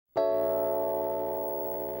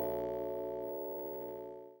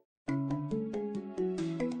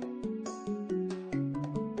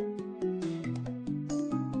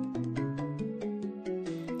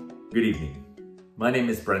Good evening. My name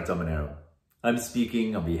is Brent Omanero. I'm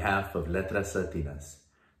speaking on behalf of Letras Latinas,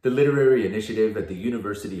 the literary initiative at the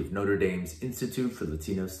University of Notre Dame's Institute for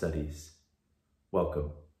Latino Studies.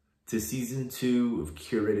 Welcome to Season 2 of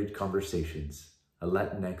Curated Conversations, a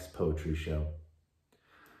Latinx Poetry Show.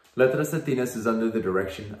 Letras Latinas is under the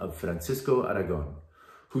direction of Francisco Aragon,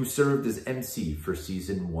 who served as MC for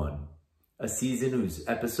Season 1, a season whose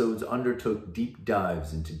episodes undertook deep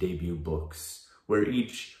dives into debut books, where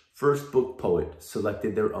each first book poet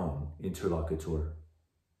selected their own interlocutor.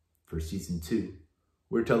 For Season 2,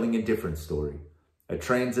 we're telling a different story, a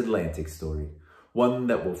transatlantic story, one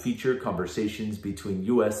that will feature conversations between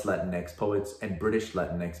US Latinx poets and British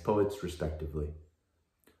Latinx poets, respectively.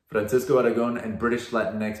 Francisco Aragon and British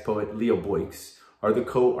Latinx poet Leo Boix are the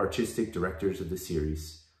co-artistic directors of the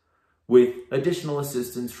series, with additional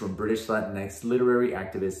assistance from British Latinx literary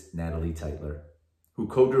activist Natalie Teitler, who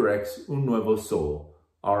co-directs Un Nuevo Sol,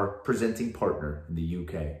 our presenting partner in the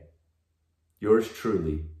UK. Yours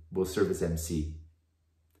truly will serve as MC.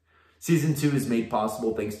 Season 2 is made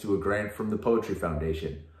possible thanks to a grant from the Poetry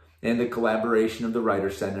Foundation and the collaboration of the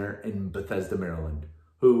Writer Center in Bethesda, Maryland,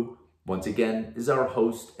 who, once again, is our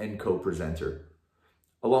host and co-presenter,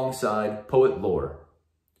 alongside Poet Lore.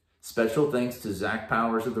 Special thanks to Zach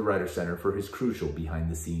Powers of the Writer Center for his crucial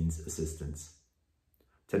behind-the-scenes assistance.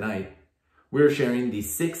 Tonight, we're sharing the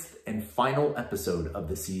 6th and final episode of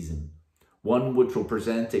the season, one which will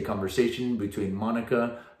present a conversation between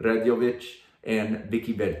Monika Radojevic and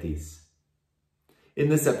Vickie Vértiz. In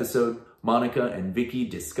this episode, Monika and Vickie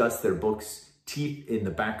discuss their books Teeth in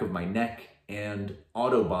the Back of My Neck and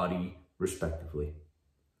Auto Body, respectively.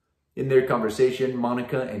 In their conversation,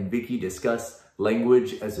 Monika and Vickie discuss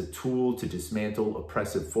language as a tool to dismantle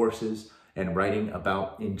oppressive forces and writing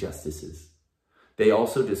about injustices. They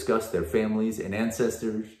also discuss their families and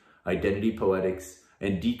ancestors, identity poetics,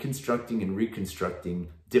 and deconstructing and reconstructing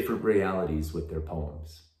different realities with their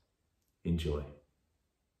poems. Enjoy.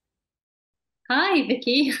 Hi,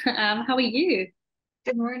 Vickie. How are you?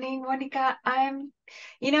 Good morning, Monika. I'm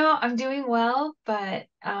doing well, but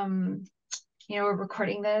we're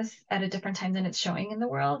recording this at a different time than it's showing in the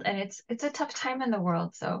world, and it's a tough time in the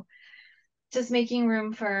world. So just making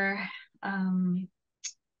room for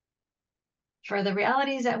the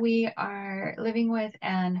realities that we are living with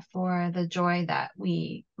and for the joy that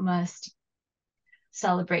we must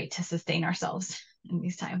celebrate to sustain ourselves in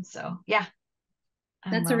these times. So yeah.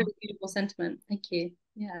 That's a really beautiful sentiment. Thank you.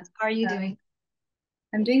 Yeah. How are you doing?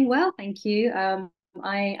 I'm doing well, thank you.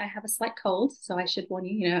 I have a slight cold, so I should warn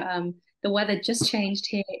you. The weather just changed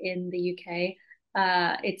here in the UK.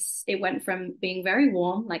 It went from being very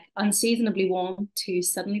warm, like unseasonably warm, to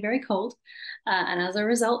suddenly very cold. And as a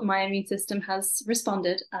result, my immune system has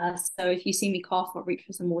responded. So if you see me cough or reach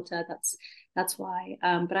for some water, that's why.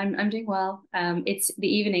 But I'm doing well. It's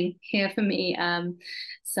the evening here for me.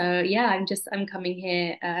 So yeah, I'm coming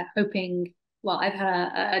here hoping. Well, I've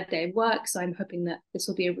had a day of work, so I'm hoping that this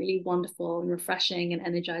will be a really wonderful and refreshing and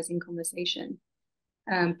energizing conversation.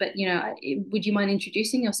 But would you mind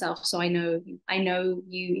introducing yourself so I know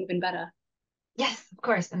you even better? Yes, of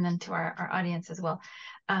course, and then to our audience as well.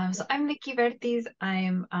 So I'm Vickie Vértiz.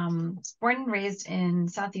 I'm born and raised in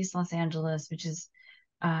Southeast Los Angeles, which is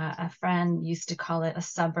a friend used to call it a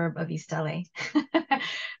suburb of East LA.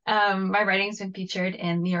 My writing's been featured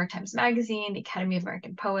in New York Times Magazine, the Academy of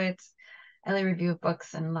American Poets, LA Review of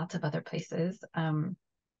Books, and lots of other places.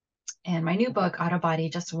 And my new book, Auto Body,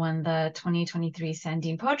 just won the 2023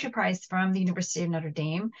 Sandine Poetry Prize from the University of Notre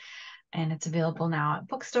Dame. And it's available now at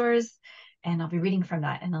bookstores. And I'll be reading from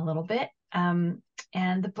that in a little bit. And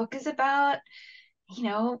the book is about,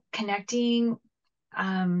 connecting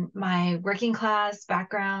my working class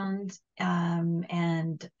background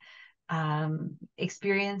and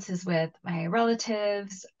experiences with my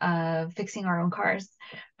relatives of fixing our own cars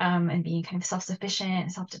and being kind of self-sufficient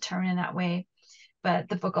and self-determined in that way. But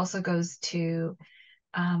the book also goes to,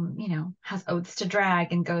 has odes to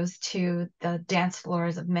drag and goes to the dance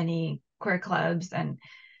floors of many queer clubs. And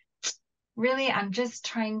really, I'm just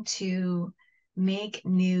trying to make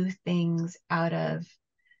new things out of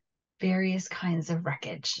various kinds of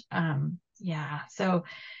wreckage. And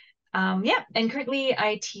currently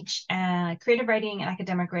I teach creative writing and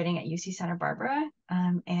academic writing at UC Santa Barbara.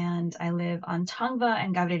 And I live on Tongva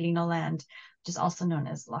and Gabrielino land, which is also known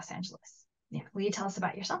as Los Angeles. Yeah. Will you tell us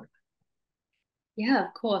about yourself? Yeah,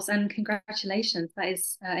 of course. And congratulations. That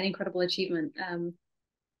is an incredible achievement. I'm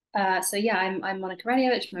Monika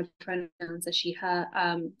Radojevic. My pronouns are she, her.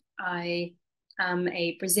 I am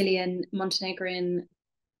a Brazilian-Montenegrin,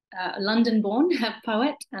 London-born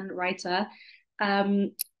poet and writer.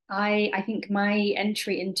 I think my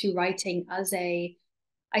entry into writing as I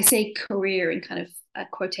say career in kind of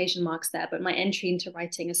quotation marks there, but my entry into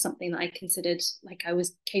writing is something that I considered like I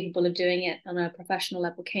was capable of doing it on a professional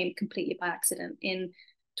level came completely by accident. In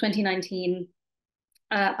 2019,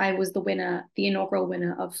 I was the inaugural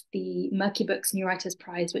winner of the Merky Books New Writers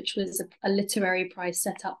Prize, which was a literary prize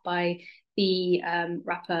set up by the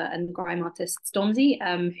rapper and grime artist Stormzy,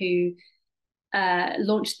 who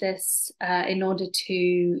launched this in order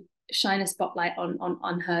to shine a spotlight on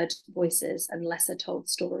unheard voices and lesser told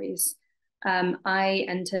stories. I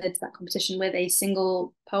entered that competition with a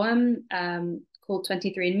single poem called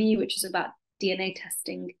 23andMe, which is about DNA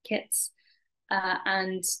testing kits.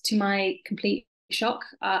 And to my complete shock,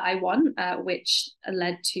 I won, which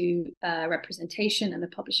led to representation and a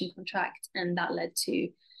publishing contract. And that led to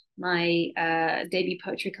my debut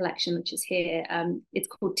poetry collection, which is here. It's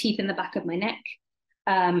called Teeth in the Back of My Neck.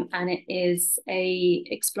 And it is a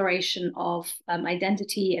exploration of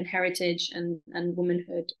identity and heritage and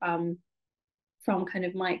womanhood from kind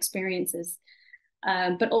of my experiences,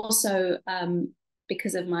 but also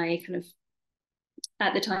because of my kind of,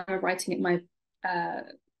 at the time of writing it, my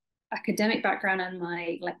academic background and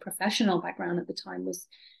my like professional background at the time was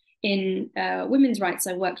in women's rights.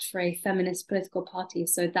 I worked for a feminist political party,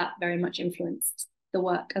 so that very much influenced the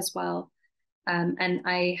work as well. And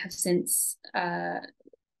I have since,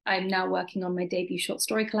 I'm now working on my debut short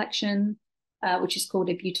story collection, which is called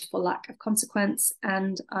A Beautiful Lack of Consequence.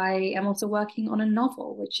 And I am also working on a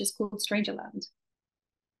novel, which is called Strangerland.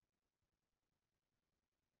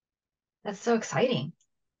 That's so exciting.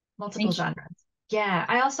 Multiple genres. Yeah,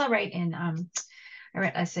 I also write in, I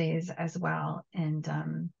write essays as well.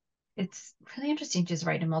 And it's really interesting to just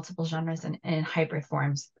write in multiple genres and in hybrid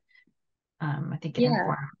forms. I think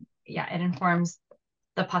it informs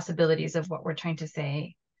the possibilities of what we're trying to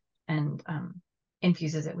say and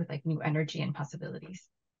infuses it with like new energy and possibilities.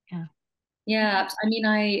 Yeah, I mean,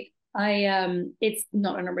 I it's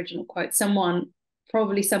not an original quote.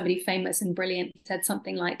 Probably somebody famous and brilliant said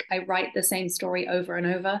something like, I write the same story over and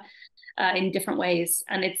over in different ways.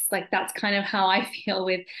 And it's like, that's kind of how I feel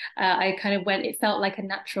with, I kind of it felt like a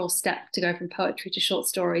natural step to go from poetry to short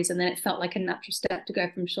stories. And then it felt like a natural step to go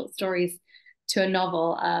from short stories to a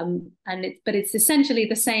novel. But it's essentially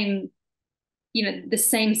the same, the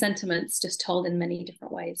same sentiments, just told in many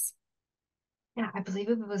different ways. Yeah, I believe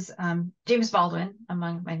it was James Baldwin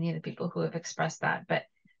among many of the people who have expressed that. But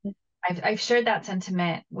I've shared that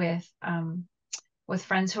sentiment with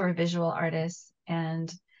friends who are visual artists,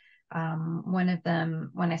 and one of them,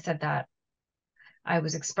 when I said that, I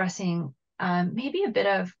was expressing maybe a bit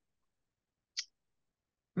of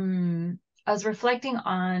I was reflecting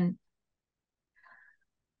on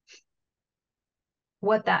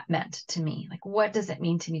what that meant to me. Like, what does it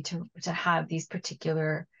mean to me to have these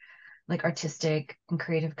particular like artistic and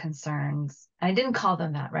creative concerns? And I didn't call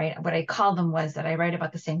them that, right? What I called them was that I write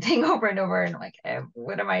about the same thing over and over, and like,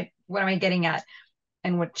 what am I getting at?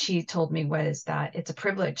 And what she told me was that it's a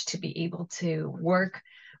privilege to be able to work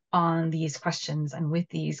on these questions and with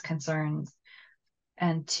these concerns,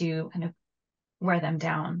 and to kind of wear them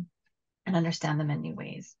down and understand them in new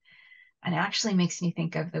ways. And it actually makes me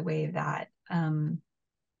think of the way that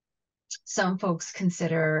some folks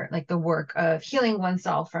consider like the work of healing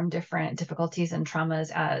oneself from different difficulties and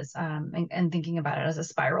traumas as and thinking about it as a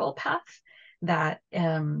spiral path, that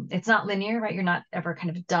it's not linear, right? You're not ever kind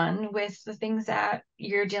of done with the things that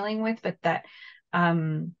you're dealing with, but that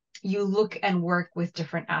you look and work with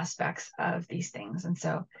different aspects of these things. And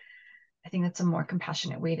so I think that's a more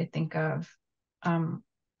compassionate way to think of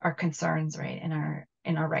our concerns, right,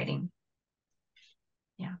 in our writing.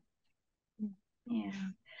 Yeah.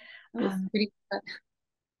 Pretty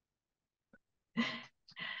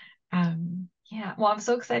yeah, well, I'm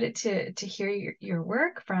so excited to hear your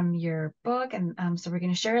work from your book, and so we're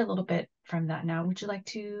going to share a little bit from that now. Would you like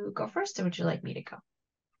to go first, or would you like me to go?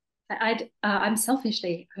 I'm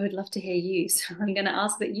selfishly, I would love to hear you, so I'm going to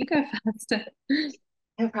ask that you go first.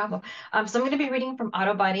 No problem. So I'm going to be reading from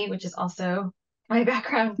Auto Body, which is also my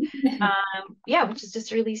background. Yeah, which is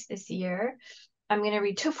just released this year. I'm going to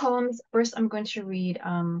read two poems. First, I'm going to read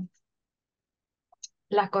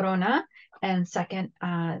La Corona, and second,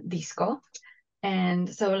 Disco. And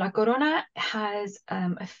so La Corona has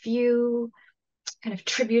a few kind of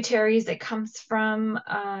tributaries it comes from,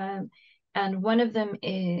 and one of them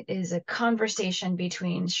is a conversation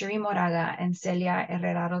between Shiri Moraga and Celia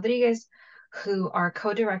Herrera Rodriguez, who are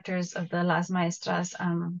co-directors of the Las Maestras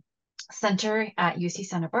Center at UC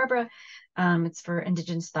Santa Barbara. It's for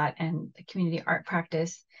Indigenous thought and community art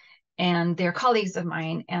practice. and they're colleagues of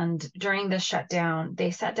mine. And during the shutdown, they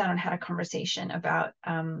sat down and had a conversation about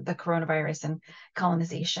the coronavirus and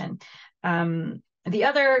colonization. The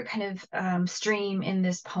other kind of stream in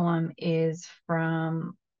this poem is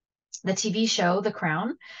from the TV show, The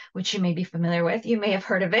Crown, which you may be familiar with. You may have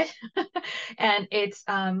heard of it. And it's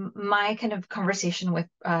my kind of conversation with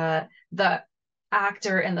the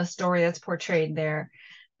actor and the story that's portrayed there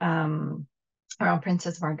around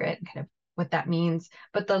Princess Margaret, kind of what that means.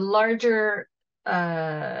 But the larger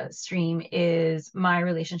stream is my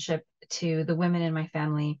relationship to the women in my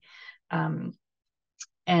family,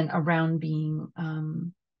 and around being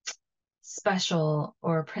special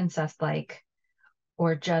or princess-like,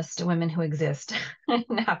 or just women who exist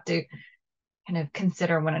and have to kind of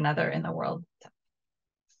consider one another in the world.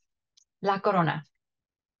 La Corona.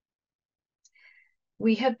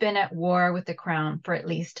 We have been at war with the crown for at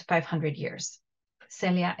least 500 years.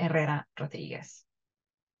 Celia Herrera Rodriguez.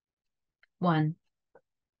 1.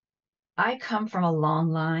 I come from a long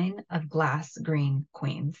line of glass green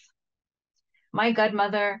queens. My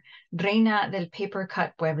godmother, Reina del Paper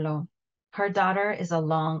Cut Pueblo, her daughter is a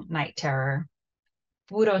long night terror.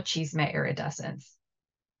 Puro chisme iridescence.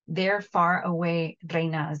 They're far away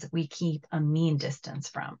reinas we keep a mean distance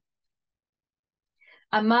from.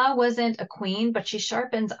 Ama wasn't a queen, but she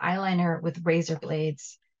sharpens eyeliner with razor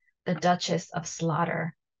blades, the Duchess of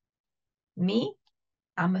Slaughter. Me,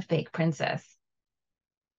 I'm a fake princess.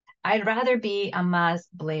 I'd rather be Ama's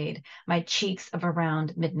blade, my cheeks of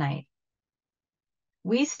around midnight.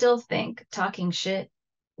 We still think talking shit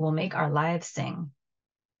will make our lives sing.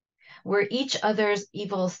 We're each other's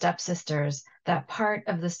evil stepsisters, that part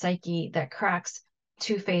of the psyche that cracks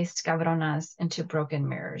two-faced cabronas into broken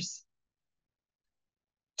mirrors.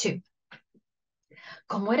 2.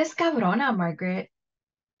 Como eres cabrona, Margaret?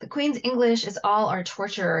 The Queen's English is all our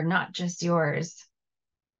torture, not just yours.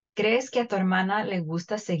 ¿Crees que a tu hermana le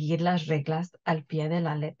gusta seguir las reglas al pie de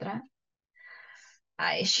la letra?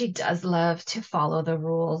 She does love to follow the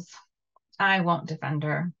rules. I won't defend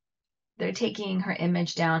her. They're taking her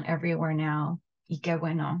image down everywhere now. Y qué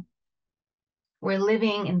bueno. We're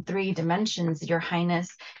living in 3 dimensions, Your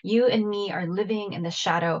Highness. You and me are living in the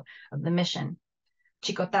shadow of the mission.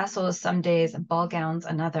 Chicotazos some days, ball gowns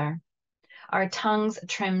another. Our tongues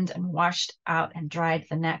trimmed and washed out and dried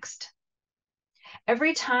the next.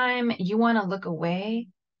 Every time you want to look away,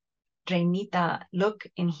 Reinita, look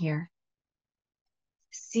in here.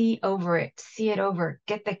 See over it, see it over.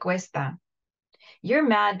 ¿Qué te cuesta? You're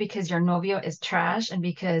mad because your novio is trash and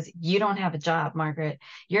because you don't have a job, Margaret.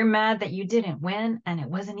 You're mad that you didn't win and it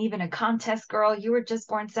wasn't even a contest, girl. You were just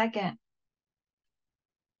born second.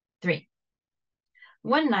 3.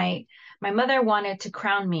 One night, my mother wanted to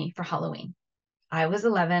crown me for Halloween. I was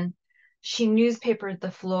 11. She newspapered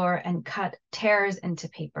the floor and cut tears into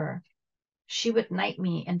paper. She would knight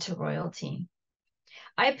me into royalty.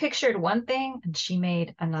 I pictured one thing and she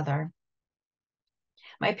made another.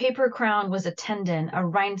 My paper crown was a tendon, a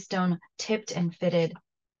rhinestone tipped and fitted.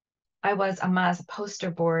 I was Ama's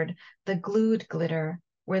poster board, the glued glitter,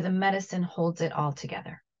 where the medicine holds it all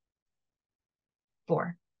together.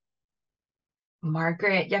 4.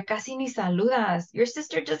 Margaret, ya casi ni saludas. Your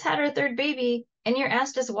sister just had her 3rd baby, and your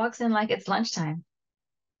ass just walks in like it's lunchtime.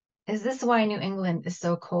 Is this why New England is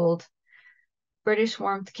so cold? British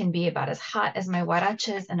warmth can be about as hot as my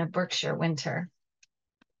huaraches in a Berkshire winter.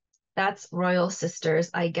 That's royal sisters,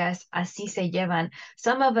 I guess, así se llevan.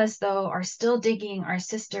 Some of us, though, are still digging our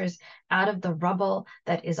sisters out of the rubble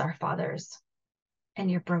that is our fathers and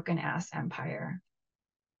your broken-ass empire.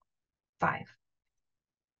 5.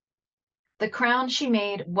 The crown she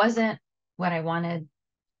made wasn't what I wanted,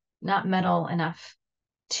 not metal enough,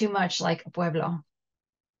 too much like Pueblo.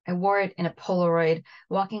 I wore it in a Polaroid.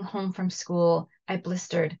 Walking home from school, I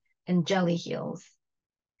blistered in jelly heels.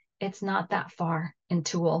 It's not that far in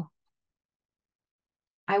Tool.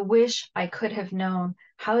 I wish I could have known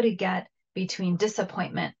how to get between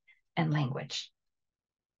disappointment and language.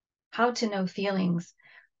 How to know feelings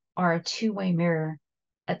are a 2-way mirror,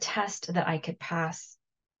 a test that I could pass.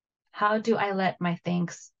 How do I let my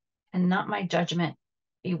thanks and not my judgment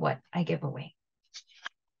be what I give away?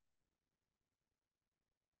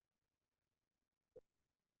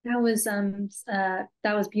 That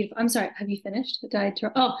was beautiful. I'm sorry, have you finished? Did I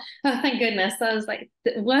interrupt? Oh, thank goodness. That was like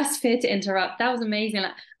the worst fear to interrupt. That was amazing.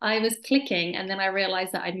 Like, I was clicking and then I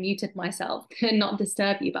realized that I'd muted myself and not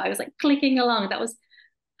disturb you, but I was like clicking along. That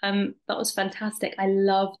was fantastic. I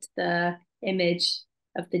loved the image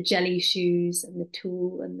of the jelly shoes and the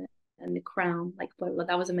tool and the crown. Like, well,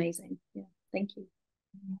 that was amazing. Yeah, thank you.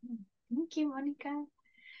 Thank you, Monika.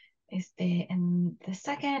 And the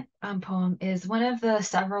second poem is one of the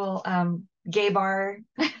several gay bar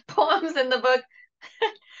poems in the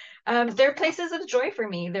book. They're places of joy for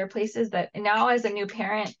me. They're places that now as a new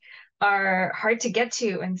parent are hard to get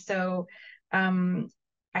to. And so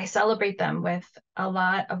I celebrate them with a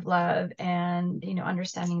lot of love and,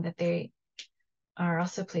 understanding that they are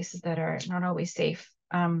also places that are not always safe.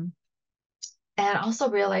 And also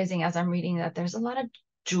realizing as I'm reading that there's a lot of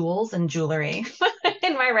jewels and jewelry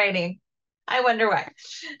in my writing. I wonder why.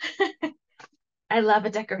 I love a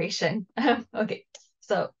decoration. Okay,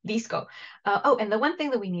 so disco. And the one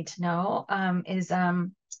thing that we need to know is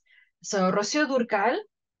so Rocío Dúrcal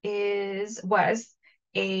was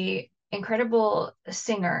a incredible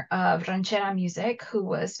singer of ranchera music who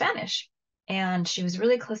was Spanish, and she was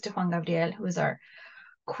really close to Juan Gabriel, who is our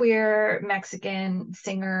queer Mexican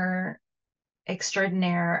singer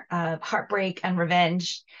extraordinaire of heartbreak and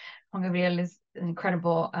revenge. Juan Gabriel is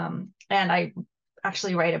incredible, and I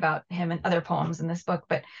actually write about him in other poems in this book,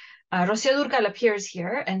 but Rocío Dúrcal appears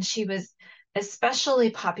here, and she was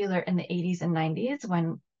especially popular in the 80s and 90s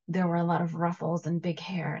when there were a lot of ruffles and big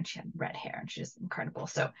hair, and she had red hair, and she's incredible.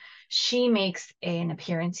 So she makes an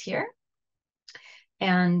appearance here,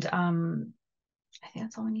 and I think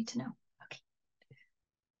that's all we need to know. Okay.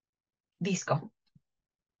 Disco.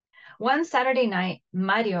 One Saturday night,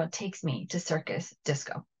 Mario takes me to Circus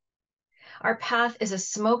Disco. Our path is a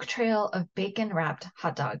smoke trail of bacon-wrapped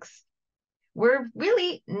hot dogs. We're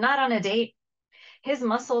really not on a date. His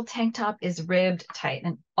muscle tank top is ribbed tight,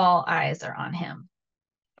 and all eyes are on him.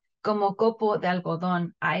 Como copo de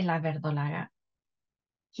algodón hay la verdolaga.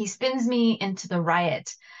 He spins me into the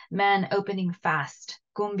riot, men opening fast,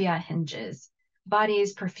 cumbia hinges,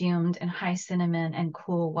 bodies perfumed in high cinnamon and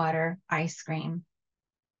cool water ice cream.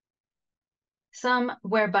 Some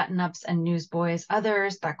wear button-ups and newsboys,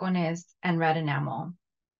 others tacones and red enamel.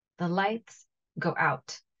 The lights go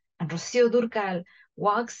out, and Rocío Dúrcal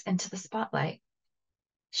walks into the spotlight.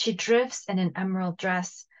 She drifts in an emerald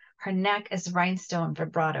dress, her neck is rhinestone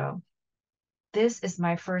vibrato. This is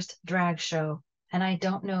my first drag show, and I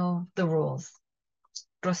don't know the rules.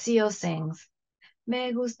 Rocío sings,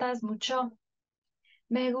 Me gustas mucho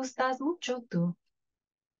tú.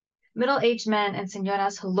 Middle-aged men and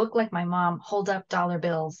señoras who look like my mom hold up dollar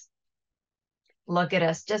bills. Look at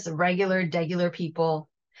us, just regular people.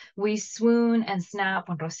 We swoon and snap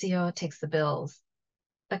when Rocío takes the bills.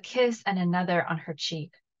 A kiss and another on her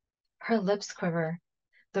cheek. Her lips quiver,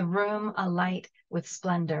 the room alight with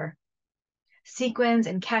splendor. Sequins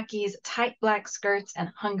and khakis, tight black skirts, and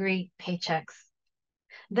hungry paychecks.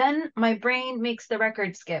 Then my brain makes the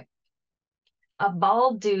record skip. A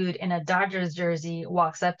bald dude in a Dodgers jersey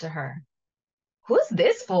walks up to her. Who's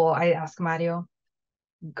this fool? I ask Mario.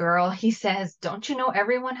 Girl, he says, don't you know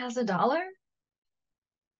everyone has $1?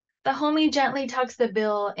 The homie gently tucks the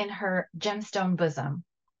bill in her gemstone bosom.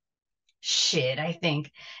 Shit, I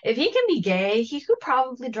think. If he can be gay, he could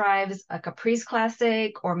probably drive a Caprice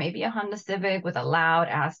Classic or maybe a Honda Civic with a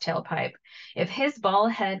loud-ass tailpipe. If his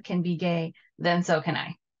bald head can be gay, then so can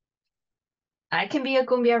I. I can be a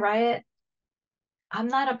cumbia riot. I'm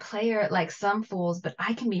not a player like some fools, but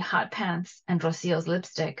I can be hot pants and Rocío's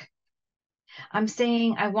lipstick. I'm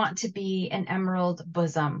saying I want to be an emerald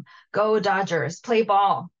bosom. Go Dodgers, play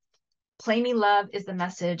ball. Play me love is the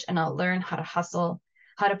message, and I'll learn how to hustle,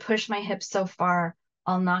 how to push my hips so far,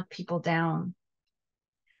 I'll knock people down.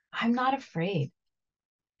 I'm not afraid.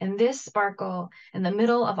 In this sparkle, in the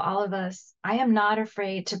middle of all of us, I am not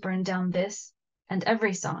afraid to burn down this and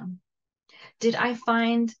every song. Did I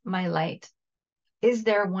find my light? Is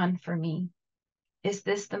there one for me? Is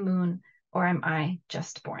this the moon, or am I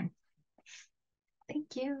just born?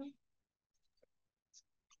 Thank you.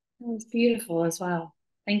 That was beautiful as well.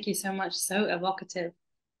 Thank you so much. So evocative.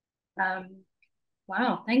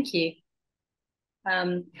 Wow, thank you.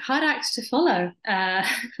 Hard acts to follow.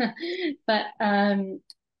 But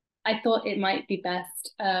I thought it might be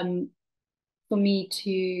best for me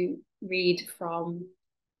to read from.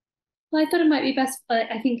 Well, I thought it might be best,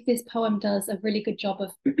 but I think this poem does a really good job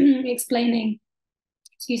of explaining,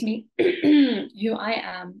 excuse me, who I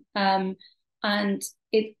am. And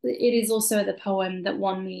it is also the poem that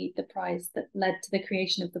won me the prize that led to the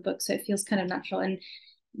creation of the book. So it feels kind of natural. And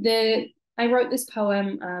I wrote this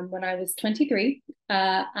poem when I was 23,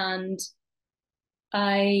 and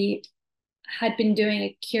I had been doing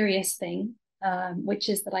a curious thing, which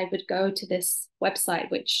is that I would go to this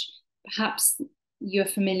website, which perhaps you're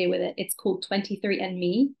familiar with it. It's called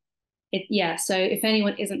 23andMe. So if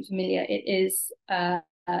anyone isn't familiar, it is a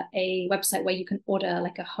website where you can order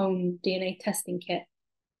like a home DNA testing kit.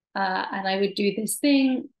 And I would do this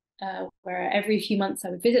thing where every few months I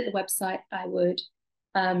would visit the website. I would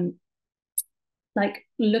like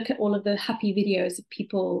look at all of the happy videos of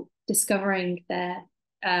people discovering their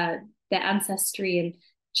ancestry and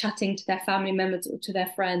chatting to their family members or to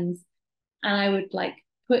their friends. And I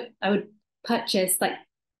would purchase, like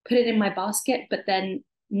put it in my basket, but then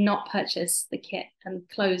not purchase the kit and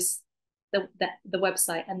close the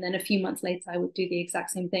website. And then a few months later, I would do the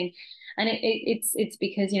exact same thing. And it's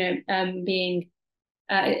because,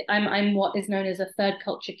 I'm what is known as a third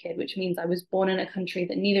culture kid, which means I was born in a country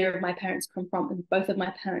that neither of my parents come from, and both of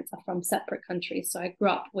my parents are from separate countries. So I grew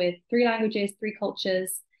up with 3 languages, 3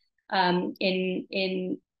 cultures,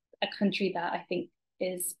 in a country that I think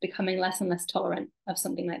is becoming less and less tolerant of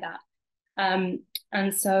something like that.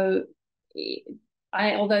 And so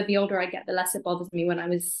although the older I get, the less it bothers me. When I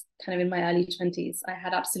was kind of in my early 20s, I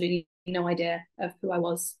had absolutely no idea of who I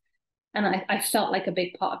was. And I felt like a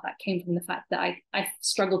big part of that came from the fact that I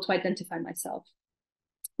struggled to identify myself.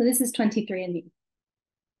 So this is 23andMe.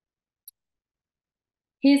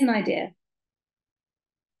 Here's an idea.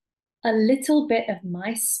 A little bit of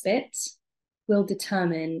my spit will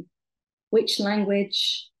determine which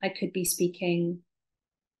language I could be speaking,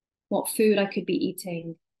 what food I could be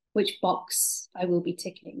eating, which box I will be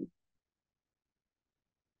ticking.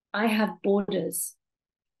 I have borders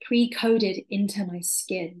pre-coded into my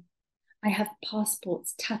skin. I have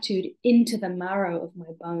passports tattooed into the marrow of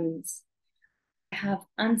my bones. I have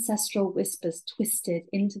ancestral whispers twisted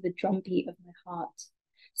into the drumbeat of my heart,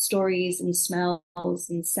 stories and smells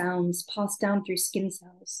and sounds passed down through skin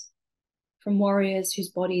cells from warriors whose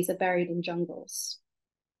bodies are buried in jungles.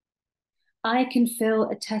 I can fill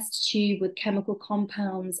a test tube with chemical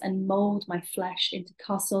compounds and mold my flesh into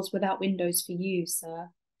castles without windows for you, sir.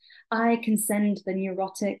 I can send the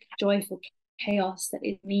neurotic, joyful chaos that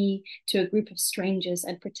is me to a group of strangers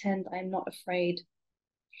and pretend I am not afraid.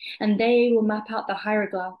 And they will map out the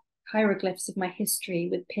hieroglyphs of my history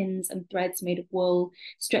with pins and threads made of wool,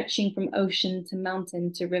 stretching from ocean to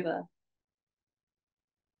mountain to river.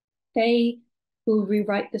 They will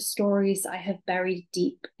rewrite the stories I have buried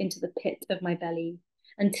deep into the pit of my belly,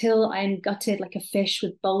 until I am gutted like a fish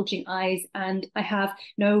with bulging eyes and I have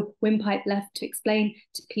no windpipe left to explain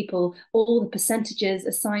to people all the percentages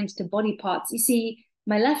assigned to body parts. You see,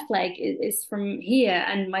 my left leg is from here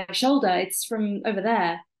and my shoulder, it's from over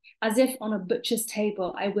there. As if on a butcher's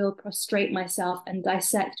table, I will prostrate myself and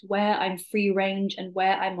dissect where I'm free range and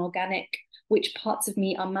where I'm organic, which parts of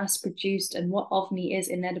me are mass produced and what of me is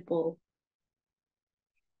inedible.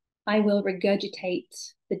 I will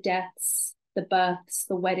regurgitate the deaths, the births,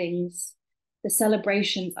 the weddings, the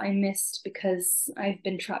celebrations I missed because I've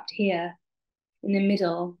been trapped here in the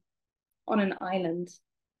middle on an island,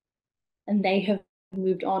 and they have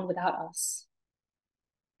moved on without us.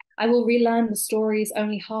 I will relearn the stories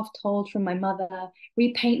only half told from my mother,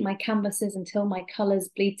 repaint my canvases until my colors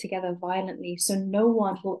bleed together violently, so no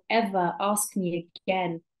one will ever ask me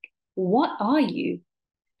again, what are you?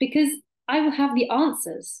 Because I will have the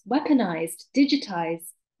answers, weaponized,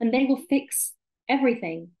 digitized, and they will fix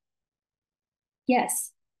everything.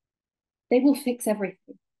 Yes, they will fix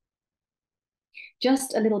everything.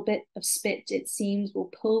 Just a little bit of spit, it seems,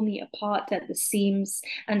 will pull me apart at the seams,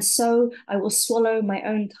 and so I will swallow my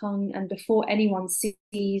own tongue, and before anyone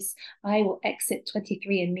sees, I will exit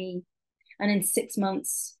 23andMe, and in 6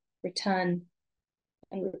 months, return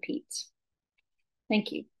and repeat.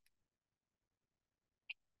 Thank you.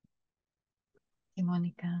 Thank you,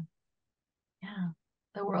 Monika. Yeah,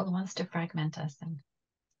 the world wants to fragment us, and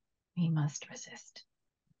we must resist.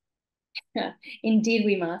 Yeah, indeed,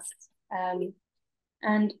 we must.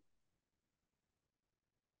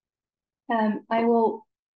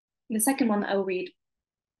 The second one that I will read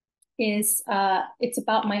is, it's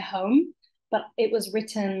about my home, but it was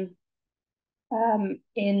written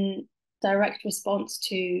in direct response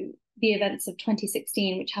to the events of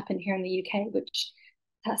 2016, which happened here in the UK, which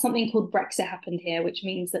something called Brexit happened here, which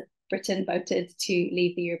means that Britain voted to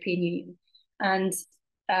leave the European Union. And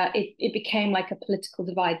it became like a political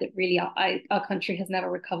divide that really our country has never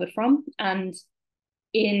recovered from. And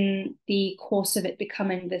in the course of it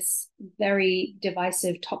becoming this very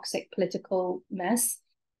divisive, toxic political mess,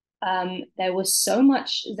 there was so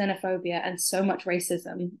much xenophobia and so much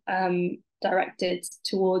racism directed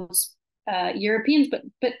towards Europeans,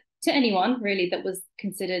 but to anyone really that was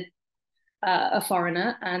considered a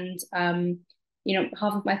foreigner. And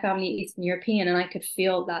half of my family is Eastern European, and I could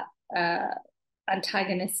feel that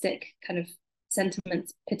antagonistic kind of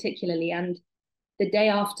sentiments particularly. And the day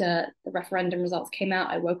after the referendum results came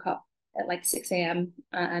out, I woke up at like 6 a.m.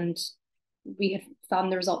 And we had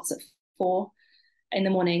found the results at 4. in the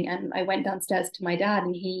morning, and I went downstairs to my dad,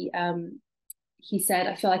 and he said,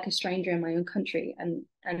 I feel like a stranger in my own country. And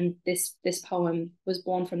this poem was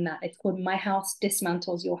born from that. It's called My House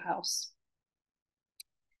Dismantles Your House.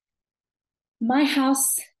 My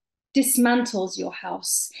house dismantles your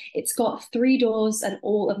house. It's got 3 doors and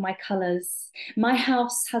all of my colors. My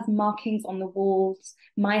house has markings on the walls,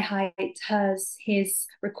 my height, hers, his,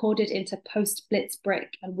 recorded into post-blitz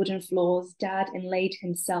brick and wooden floors. Dad inlaid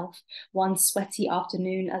himself one sweaty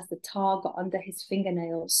afternoon as the tar got under his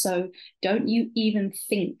fingernails. So don't you even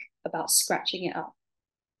think about scratching it up.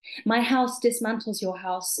 My house dismantles your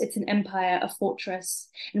house. It's an empire, a fortress.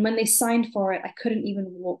 And when they signed for it, I couldn't even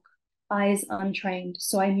walk. Eyes untrained,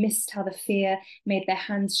 so I missed how the fear made their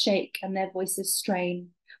hands shake and their voices strain,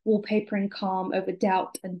 wallpapering calm over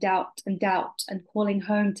doubt and doubt and doubt, and calling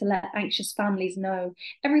home to let anxious families know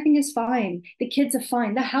everything is fine, the kids are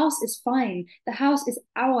fine, the house is fine, the house is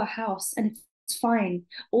our house, and it's fine,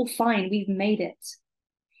 all fine, we've made it.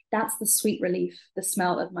 That's the sweet relief, the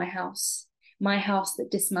smell of my house that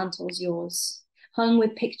dismantles yours. Hung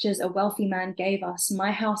with pictures a wealthy man gave us,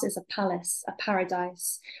 my house is a palace, a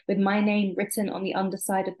paradise, with my name written on the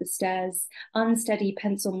underside of the stairs, unsteady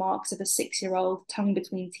pencil marks of a 6-year-old, tongue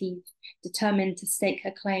between teeth, determined to stake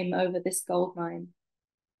her claim over this gold mine.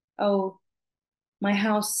 Oh, my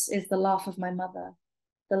house is the laugh of my mother,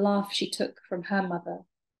 the laugh she took from her mother,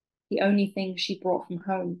 the only thing she brought from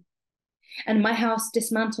home. And my house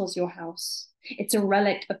dismantles your house. It's a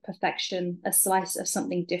relic of perfection, a slice of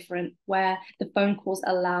something different, where the phone calls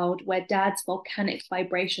are loud, where dad's volcanic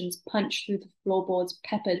vibrations punch through the floorboards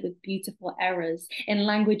peppered with beautiful errors in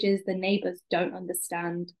languages the neighbors don't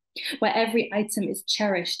understand, where every item is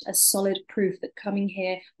cherished as solid proof that coming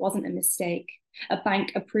here wasn't a mistake, a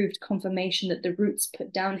bank-approved confirmation that the roots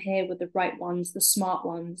put down here were the right ones, the smart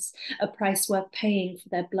ones, a price worth paying for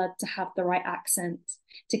their blood to have the right accent,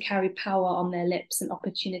 to carry power on their lips and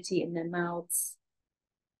opportunity in their mouths.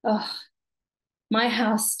 Oh, my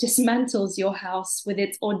house dismantles your house with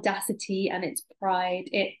its audacity and its pride.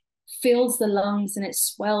 It fills the lungs and it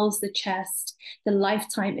swells the chest, the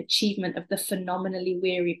lifetime achievement of the phenomenally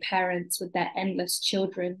weary parents with their endless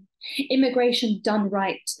children. Immigration done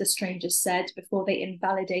right, the strangers said before they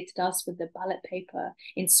invalidated us with the ballot paper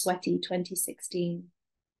in sweaty 2016.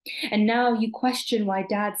 And now you question why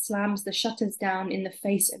dad slams the shutters down in the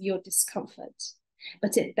face of your discomfort.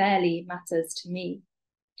 But it barely matters to me.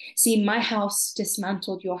 See, my house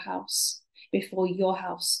dismantled your house before your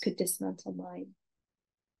house could dismantle mine.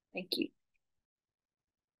 Thank you.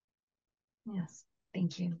 Yes,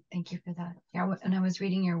 thank you. Thank you for that. Yeah, when I was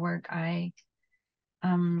reading your work, I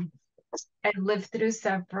lived through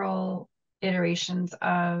several iterations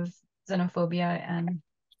of xenophobia and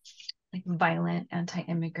like violent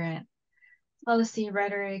anti-immigrant policy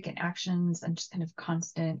rhetoric and actions, and just kind of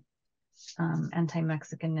constant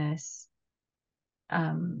anti-Mexicanness.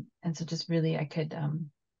 And so just really I could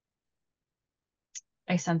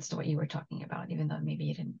I sensed what you were talking about, even though maybe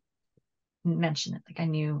you didn't mention it. Like I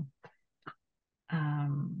knew I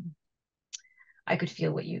could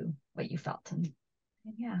feel what you felt, and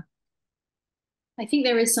yeah. I think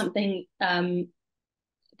there is something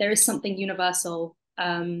universal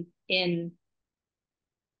in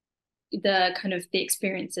the kind of the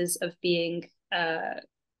experiences of being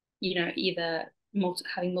either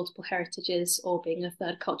having multiple heritages or being a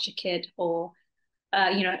third culture kid, or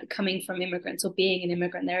coming from immigrants or being an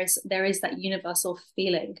immigrant. There is that universal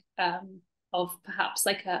feeling of perhaps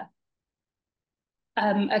like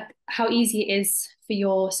how easy it is for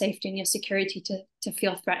your safety and your security to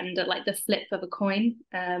feel threatened at like the flip of a coin,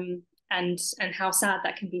 and how sad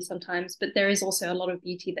that can be sometimes. But there is also a lot of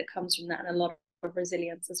beauty that comes from that, and a lot of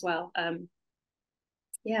resilience as well.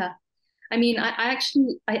 Yeah, I mean, I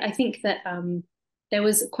think that there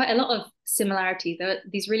was quite a lot of similarity. There were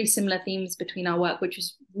these really similar themes between our work, which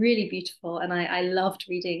was really beautiful, and I loved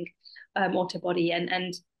reading Autobody,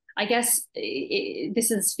 and I guess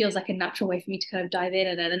this feels like a natural way for me to kind of dive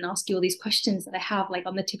in and ask you all these questions that I have like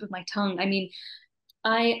on the tip of my tongue. I mean,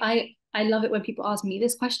 I love it when people ask me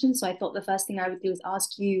this question, so I thought the first thing I would do is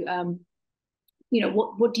ask you,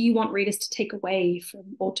 what do you want readers to take away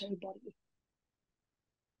from Autobody?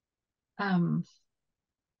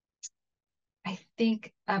 I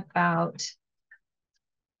think about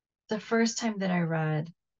the first time that I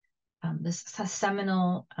read this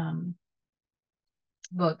seminal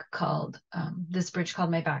book called This Bridge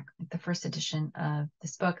Called My Back, like the first edition of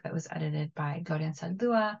this book that was edited by Gaudian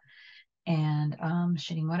Saldúa and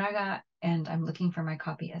Shirin Moraga. And I'm looking for my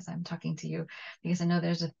copy as I'm talking to you, because I know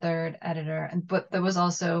there's a third editor, but that was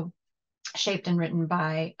also shaped and written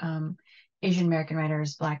by Asian American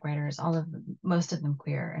writers, Black writers, most of them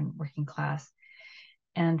queer and working class.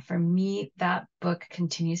 And for me, that book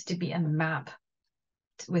continues to be a map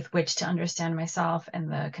with which to understand myself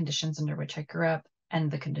and the conditions under which I grew up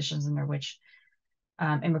and the conditions under which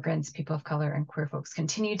immigrants, people of color, and queer folks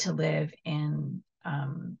continue to live in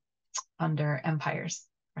under empires,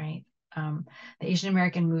 right? The Asian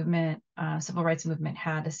American movement, civil rights movement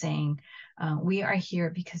had a saying, we are here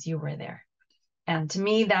because you were there. And to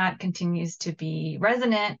me, that continues to be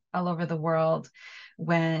resonant all over the world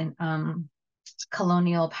when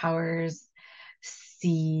colonial powers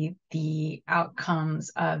see the outcomes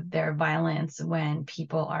of their violence when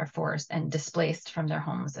people are forced and displaced from their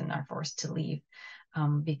homes and are forced to leave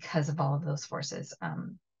because of all of those forces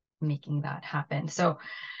making that happen. So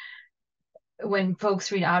when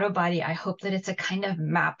folks read Out of Body, I hope that it's a kind of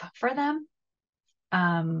map for them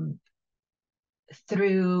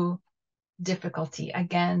through difficulty,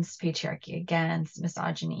 against patriarchy, against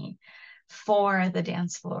misogyny, for the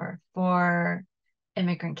dance floor, for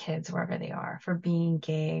immigrant kids wherever they are, for being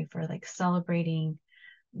gay, for like celebrating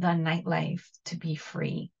the nightlife, to be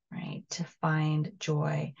free, right? To find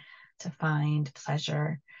joy, to find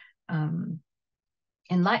pleasure in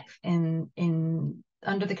life, in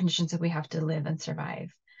under the conditions that we have to live and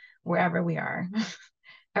survive wherever we are.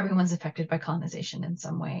 Everyone's affected by colonization in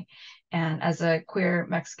some way. And as a queer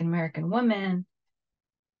Mexican American woman,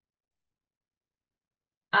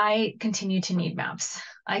 I continue to need maps.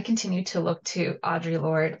 I continue to look to Audre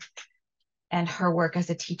Lorde and her work as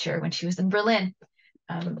a teacher when she was in Berlin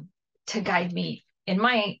to guide me in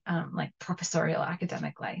my like professorial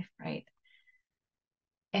academic life, right?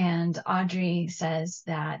 And Audre says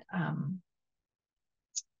that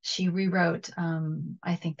she rewrote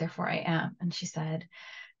I Think, Therefore I Am. And she said,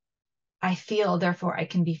 I feel, therefore I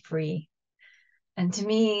can be free. And to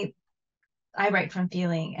me, I write from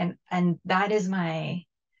feeling, and that is my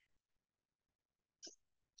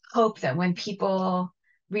hope, that when people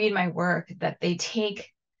read my work, that they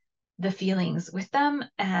take the feelings with them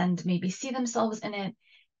and maybe see themselves in it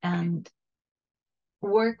and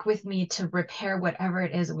work with me to repair whatever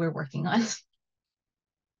it is we're working on.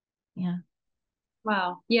 Yeah.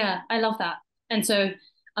 Wow. Yeah, I love that. And so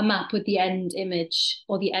a map with the end image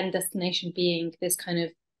or the end destination being this kind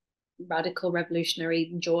of radical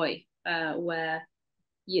revolutionary joy, where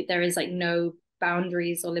there is like no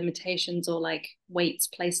boundaries or limitations or like weights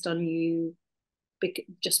placed on you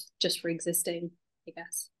just for existing, I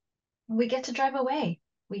guess. We get to drive away.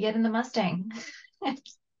 We get in the Mustang.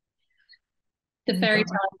 The fairy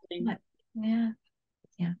tale thing. Yeah.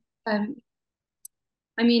 Yeah.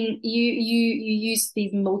 I mean, you use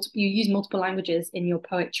multiple languages in your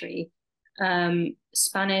poetry,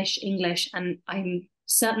 Spanish, English, and I'm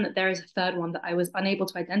certain that there is a third one that I was unable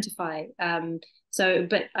to identify.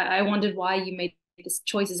 But I wondered why you made this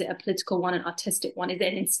choice. Is it a political one, an artistic one? Is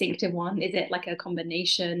it an instinctive one? Is it like a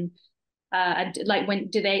combination? And like, when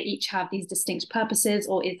do they each have these distinct purposes,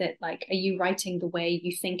 or is it like, are you writing the way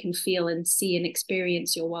you think and feel and see and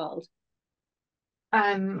experience your world?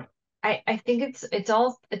 I think it's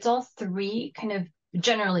all three, kind of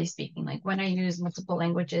generally speaking. Like when I use multiple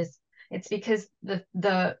languages, it's because the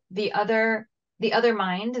other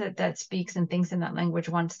mind that speaks and thinks in that language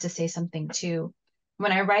wants to say something too.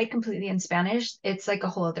 When I write completely in Spanish, it's like a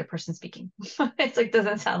whole other person speaking. It's like,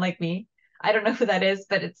 doesn't sound like me. I don't know who that is,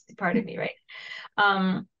 but it's part of me, right?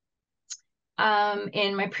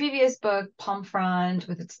 In my previous book, Palm Frond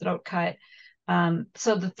with its throat cut,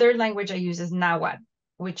 so the third language I use is Nahuatl,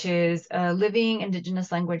 which is a living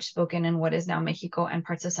indigenous language spoken in what is now Mexico and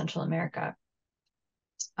parts of Central America.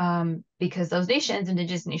 Because those nations,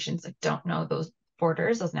 indigenous nations, like, don't know those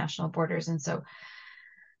borders, those national borders. And so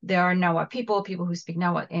there are Nahuatl people who speak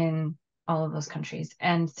Nahuatl in all of those countries.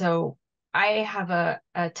 And so I have a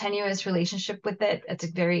tenuous relationship with it. It's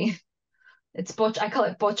I call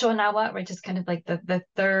it Pocho Nahuatl, which is kind of like the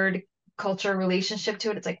third culture relationship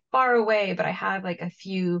to it. It's like far away, but I have like a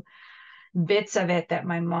few bits of it that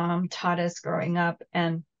my mom taught us growing up.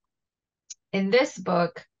 And in this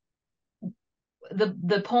book,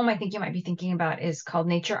 the poem I think you might be thinking about is called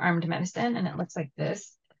Nature Armed Medicine, and it looks like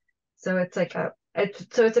this. So it's like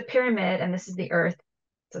it's a pyramid, and this is the earth.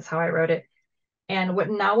 This is how I wrote it. And what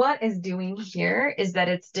Nahuatl is doing here is that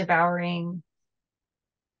it's devouring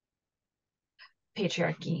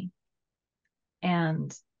patriarchy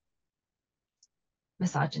and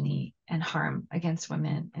misogyny and harm against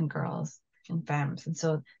women and girls and femmes. And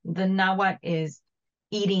so the Nahuatl is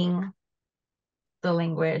eating the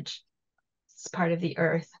language. It's part of the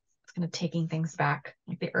earth. It's kind of taking things back.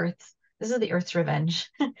 Like this is the earth's revenge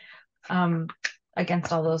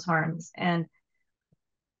against all those harms. And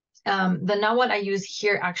The Nahuatl I use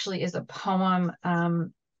here actually is a poem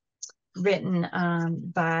written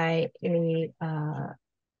by a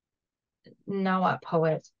Nahuatl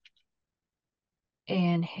poet,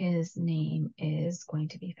 and his name is going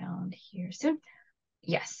to be found here soon.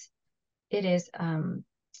 Yes, it is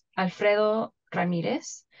Alfredo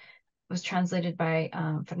Ramirez. It was translated by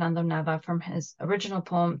Fernando Nava from his original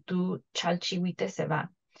poem Tu Chalchihuite Se Va,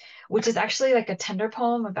 which is actually like a tender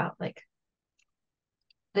poem about like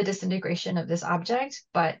the disintegration of this object.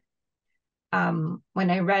 But when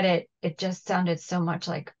I read it, it just sounded so much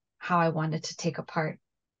like how I wanted to take apart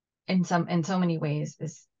in so many ways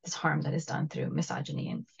this harm that is done through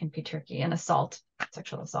misogyny and patriarchy and assault,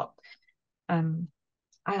 sexual assault.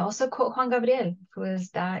 I also quote Juan Gabriel, who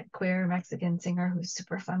is that queer Mexican singer who's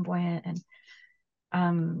super flamboyant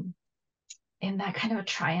and in that kind of a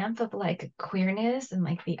triumph of like queerness and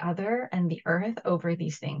like the other and the earth over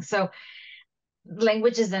these things. So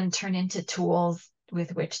languages then turn into tools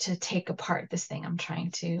with which to take apart this thing I'm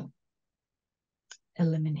trying to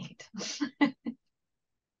eliminate.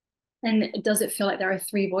 And does it feel like there are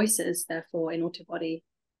three voices, therefore, in Autobody?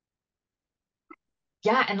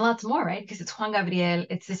 Yeah, and lots more, right? Because it's Juan Gabriel,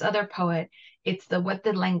 it's this other poet, it's what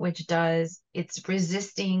the language does, it's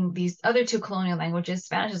resisting these other two colonial languages.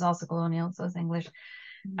 Spanish is also colonial, so is English.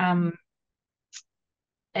 And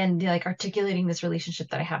like articulating this relationship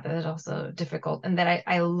that I have that is also difficult, and that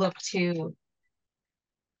I look to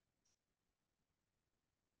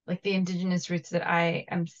like the indigenous roots that I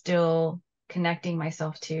am still connecting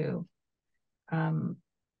myself to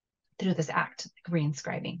through this act, like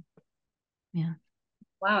reinscribing. Yeah.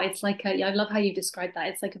 Wow, it's like I love how you described that.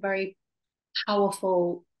 It's like a very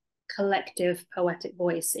powerful collective poetic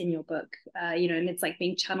voice in your book, you know, and it's like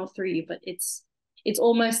being channeled through you, but it's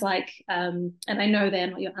almost like and I know they're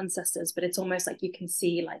not your ancestors, but it's almost like you can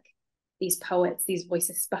see like these poets, these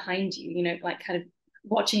voices behind you, you know, like kind of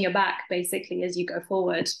watching your back basically as you go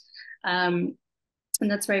forward. And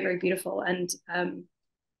that's very, very beautiful. And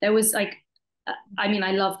there was like I mean,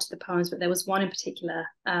 I loved the poems, but there was one in particular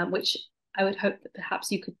which I would hope that perhaps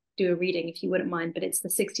you could do a reading if you wouldn't mind, but it's the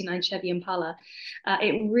 69 Chevy Impala.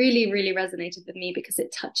 It really, really resonated with me because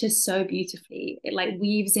it touches so beautifully. It like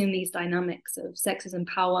weaves in these dynamics of sexism,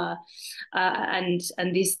 power, and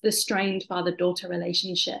the strained father-daughter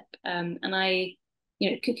relationship. And I,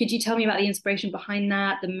 you know, could you tell me about the inspiration behind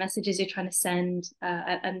that, the messages you're trying to send,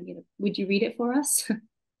 and you know, would you read it for us?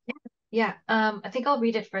 Yeah, I think I'll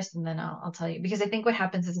read it first and then I'll tell you, because I think what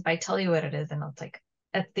happens is if I tell you what it is, and it's like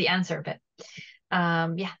that's the answer. But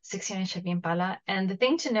yeah, 69 Chevy Impala. And the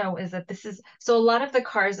thing to know is that this is so a lot of the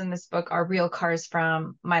cars in this book are real cars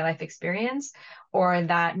from my life experience, or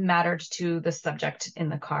that mattered to the subject in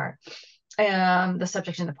the car, the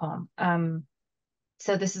subject in the poem.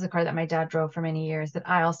 So this is a car that my dad drove for many years that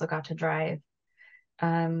I also got to drive.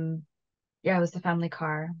 Yeah, it was the family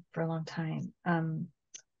car for a long time.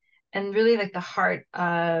 And really like the heart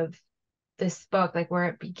of this book, like where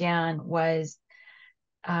it began was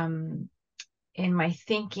in my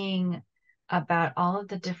thinking about all of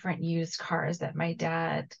the different used cars that my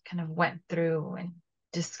dad kind of went through and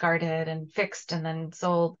discarded and fixed and then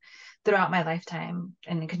sold throughout my lifetime,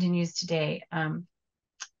 and it continues today.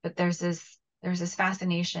 But there's this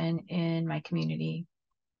fascination in my community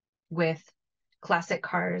with classic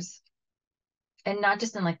cars, and not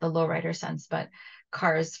just in like the lowrider sense, but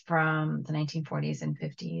cars from the 1940s and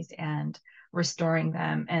 50s and restoring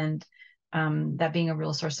them, and that being a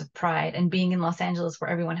real source of pride, and being in Los Angeles where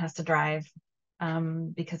everyone has to drive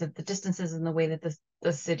because of the distances and the way that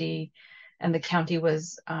the city and the county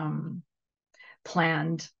was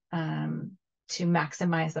planned to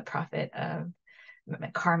maximize the profit of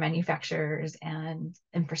car manufacturers and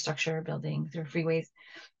infrastructure building through freeways.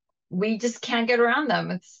 We just can't get around them.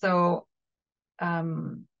 It's so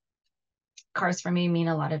cars for me mean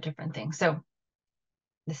a lot of different things. So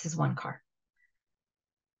this is one car.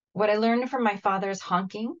 What I learned from my father's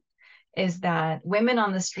honking is that women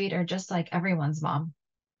on the street are just like everyone's mom.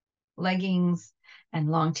 Leggings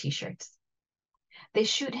and long t-shirts. They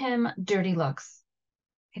shoot him dirty looks.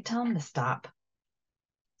 I tell him to stop.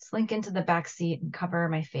 Slink into the back seat and cover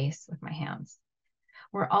my face with my hands.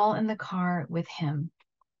 We're all in the car with him.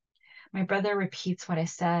 My brother repeats what I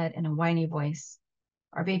said in a whiny voice.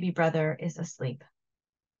 Our baby brother is asleep.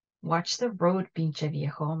 Watch the road, pinche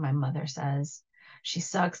viejo, my mother says. She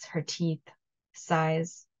sucks her teeth,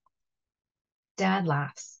 sighs. Dad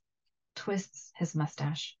laughs, twists his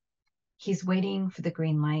mustache. He's waiting for the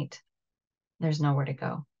green light. There's nowhere to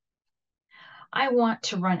go. I want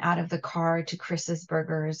to run out of the car to Chris's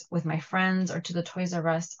Burgers with my friends or to the Toys R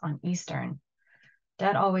Us on Eastern.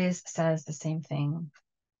 Dad always says the same thing.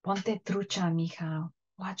 Ponte trucha, mija.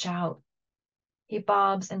 Watch out. He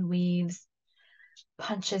bobs and weaves,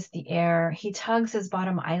 punches the air. He tugs his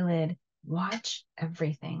bottom eyelid. Watch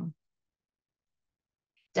everything.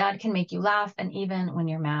 Dad can make you laugh, and even when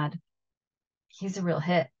you're mad, he's a real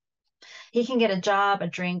hit. He can get a job, a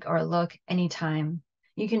drink, or a look anytime.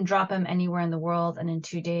 You can drop him anywhere in the world, and in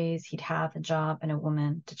 2 days, he'd have a job and a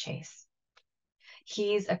woman to chase.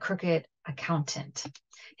 He's a crooked accountant.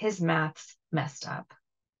 His math's messed up.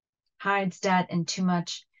 Hides debt and too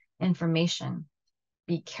much information.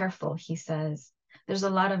 Be careful, he says. There's a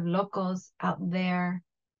lot of locos out there.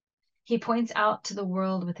 He points out to the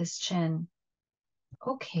world with his chin.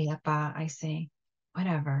 Okay, Appa, I say.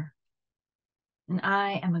 Whatever. And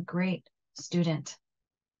I am a great student.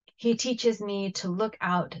 He teaches me to look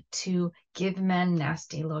out, to give men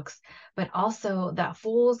nasty looks, but also that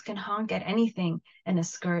fools can honk at anything in a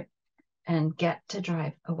skirt and get to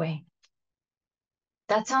drive away.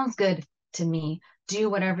 That sounds good to me. Do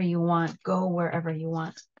whatever you want, go wherever you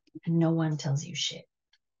want, and no one tells you shit.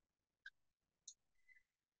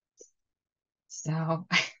 So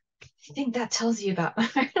I think that tells you about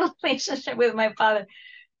my relationship with my father,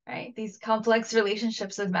 right? These complex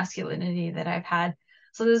relationships with masculinity that I've had.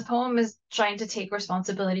 So this poem is trying to take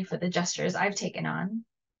responsibility for the gestures I've taken on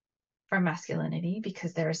for masculinity,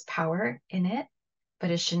 because there's power in it,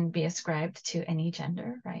 but it shouldn't be ascribed to any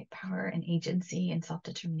gender, right? Power and agency and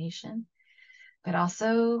self-determination, but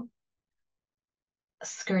also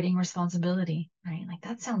skirting responsibility, right? Like,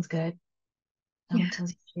 that sounds good. No one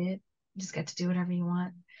tells you shit. You just get to do whatever you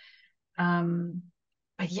want.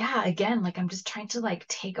 But yeah, again, like, I'm just trying to like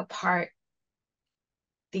take apart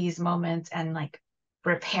these moments and like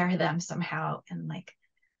repair them somehow and like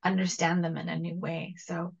understand them in a new way.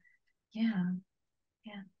 So yeah.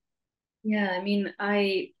 I mean,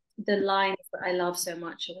 the lines that I love so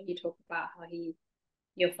much are when you talk about how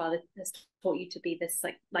your father has taught you to be this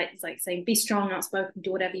like saying, be strong, outspoken,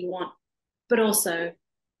 do whatever you want, but also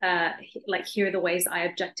like, here are the ways that I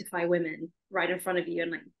objectify women right in front of you,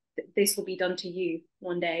 and like this will be done to you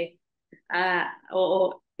one day,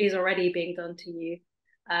 or is already being done to you.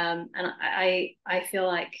 And I feel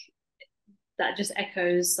like that just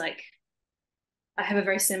echoes, like, I have a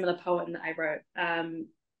very similar poem that I wrote,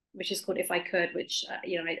 which is called If I Could, which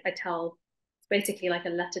I tell, it's basically like a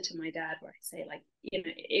letter to my dad, where I say, like,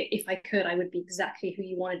 if I could, I would be exactly who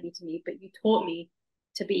you wanted me to be, but you taught me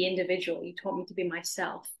to be individual, you taught me to be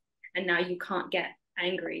myself, and now you can't get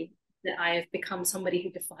angry that I have become somebody who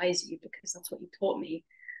defies you, because that's what you taught me.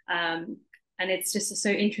 And it's just so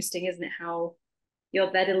interesting, isn't it, how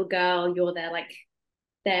you're their little girl, you're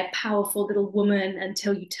their powerful little woman,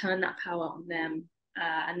 until you turn that power on them,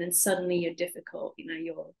 and then suddenly you're difficult.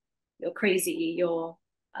 You're crazy. You're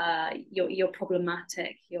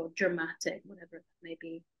problematic. You're dramatic, whatever it may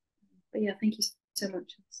be. But yeah, thank you so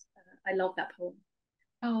much. I love that poem.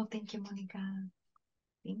 Oh, thank you, Monika.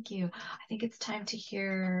 Thank you. I think it's time to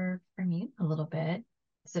hear from you a little bit.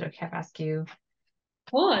 Is it okay if I ask you?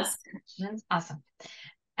 Of course. Awesome.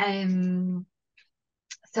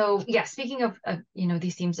 So yeah, speaking of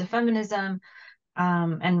these themes of feminism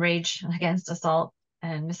and rage against assault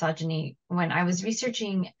and misogyny, when I was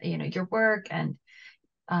researching your work and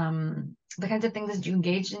the kinds of things that you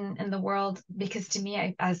engage in the world, because to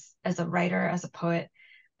me, as a writer, as a poet,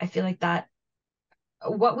 I feel like that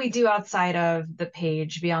what we do outside of the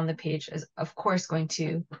page, beyond the page, is of course going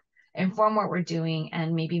to inform what we're doing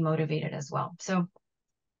and maybe motivate it as well. So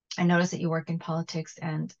I noticed that you work in politics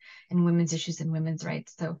and in women's issues and women's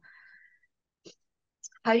rights. So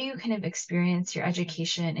how do you kind of experience your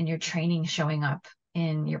education and your training showing up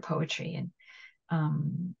in your poetry? And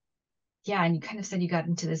and you kind of said you got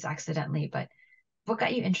into this accidentally, but what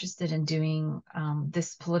got you interested in doing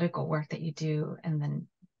this political work that you do and then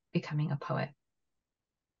becoming a poet?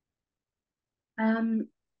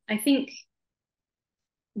 I think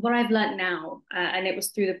what I've learned now, and it was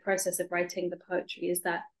through the process of writing the poetry, is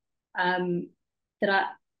that the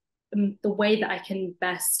way that I can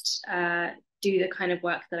best do the kind of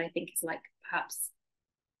work that I think is like perhaps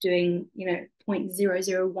doing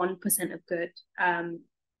 0.001% of good,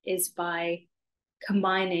 is by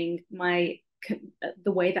combining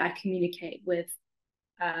the way that I communicate with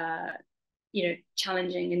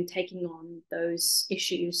challenging and taking on those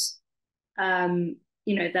issues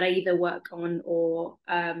that I either work on or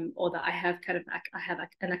that I have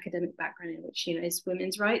an academic background in, which is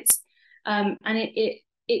women's rights, and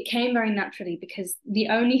it came very naturally, because the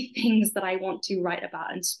only things that I want to write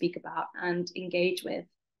about and speak about and engage with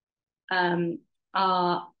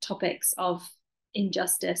are topics of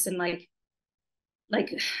injustice, and like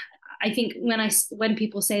I think when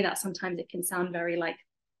people say that, sometimes it can sound very like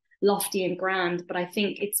lofty and grand, but I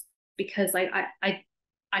think it's because I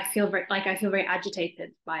feel very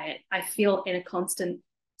agitated by it. I feel in a constant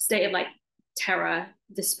state of like terror,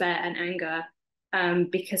 despair, and anger,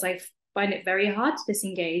 because I find it very hard to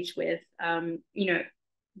disengage with,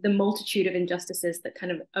 the multitude of injustices that kind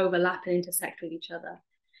of overlap and intersect with each other.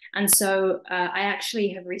 And so I actually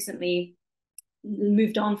have recently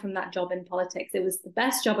moved on from that job in politics. It was the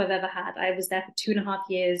best job I've ever had. I was there for 2.5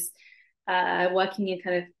 years, working in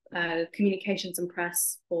kind of communications and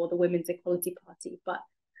press for the Women's Equality Party. But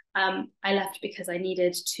I left because I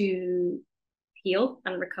needed to heal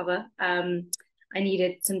and recover. I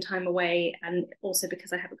needed some time away, and also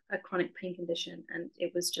because I have a chronic pain condition, and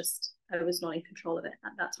it was just, I was not in control of it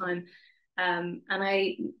at that time. And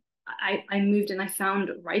I moved, and I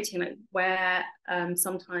found writing where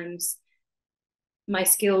sometimes my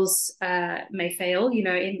skills may fail,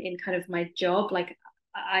 in kind of my job. Like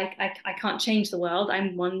I can't change the world.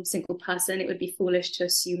 I'm one single person. It would be foolish to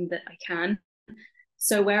assume that I can.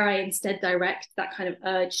 So where I instead direct that kind of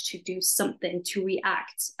urge to do something, to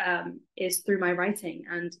react, is through my writing.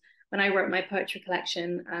 And when I wrote my poetry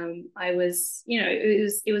collection, I was,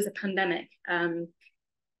 it was a pandemic, and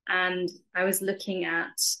I was looking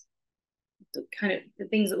at the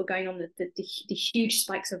things that were going on, the huge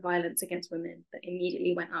spikes of violence against women that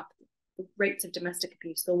immediately went up, the rates of domestic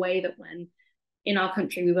abuse, the way that when in our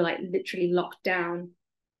country we were like literally locked down,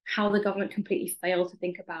 how the government completely failed to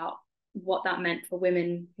think about what that meant for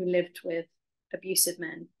women who lived with abusive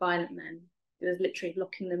men, violent men. It was literally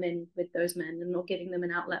locking them in with those men and not giving them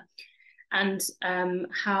an outlet. And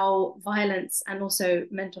how violence and also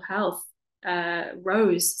mental health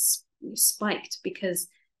spiked, because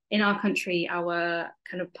in our country, our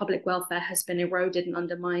kind of public welfare has been eroded and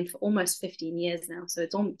undermined for almost 15 years now. So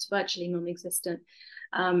it's virtually non-existent.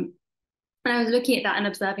 And I was looking at that and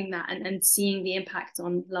observing that, and seeing the impact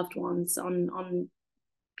on loved ones, on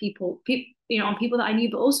people, on people that I knew,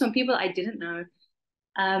 but also on people that I didn't know.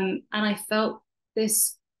 And I felt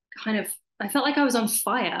this I felt like I was on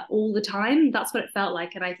fire all the time. That's what it felt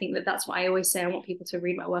like. And I think that's what I always say. I want people to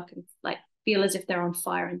read my work and like feel as if they're on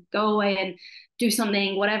fire, and go away and do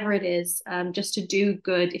something, whatever it is, just to do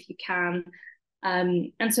good if you can.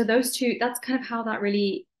 And so those two, that's kind of how that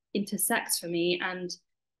really intersects for me. And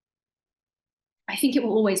I think it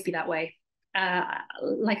will always be that way.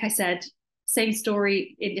 Like I said, same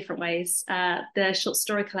story in different ways. The short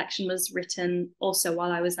story collection was written also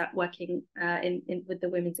while I was working with the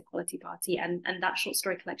Women's Equality Party, and that short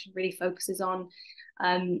story collection really focuses on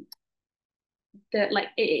it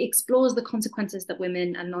explores the consequences that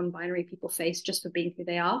women and non-binary people face just for being who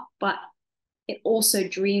they are, but it also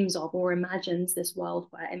dreams of or imagines this world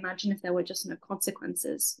where, imagine if there were just no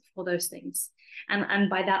consequences for those things. And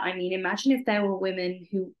by that I mean, imagine if there were women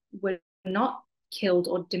who were not killed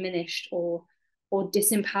or diminished or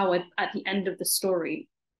disempowered at the end of the story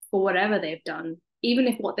for whatever they've done, even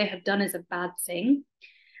if what they have done is a bad thing.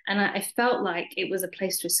 And I felt like it was a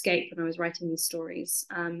place to escape when I was writing these stories.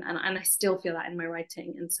 And I still feel that in my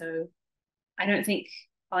writing. And so I don't think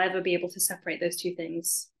I'll ever be able to separate those two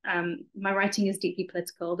things. My writing is deeply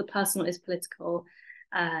political. The personal is political.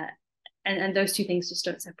 And those two things just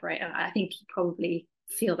don't separate. And I think you probably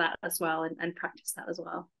feel that as well, and practice that as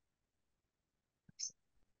well.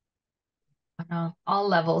 On all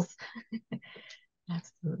levels.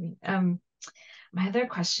 Absolutely. My other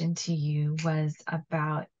question to you was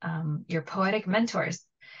about your poetic mentors,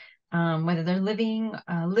 whether they're living,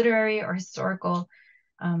 literary, or historical.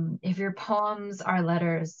 If your poems are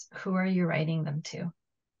letters, who are you writing them to?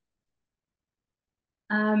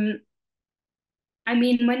 I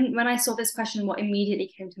mean, when I saw this question, what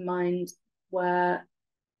immediately came to mind were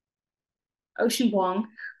Ocean Vuong,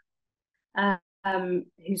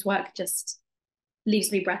 whose work just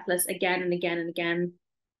leaves me breathless again and again and again.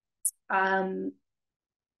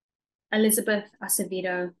 Elizabeth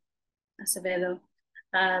Acevedo,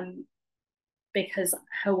 because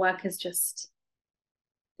her work is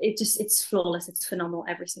it's flawless. It's phenomenal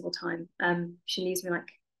every single time. She leaves me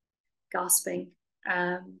like gasping.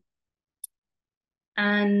 And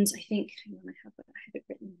I think, hang on, I have it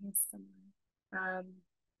written here somewhere.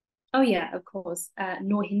 Oh yeah, of course,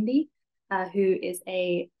 Noor Hindi, who is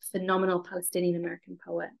a phenomenal Palestinian American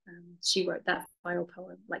poet. She wrote that viral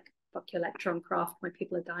poem, like "Fuck Your Lecture on Craft, My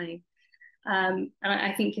People Are Dying." And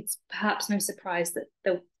I think it's perhaps no surprise that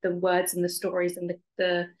the words and the stories and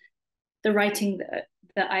the writing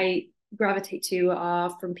that I gravitate to are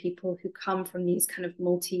from people who come from these kind of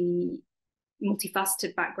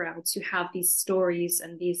multifaceted backgrounds, who have these stories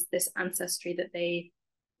and this ancestry that they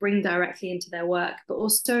bring directly into their work, but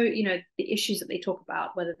also, the issues that they talk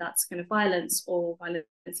about, whether that's kind of violence or violence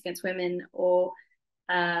against women, or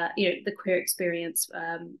the queer experience,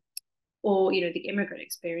 or the immigrant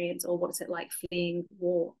experience, or what's it like fleeing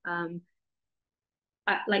war.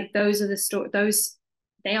 Like those are the stories.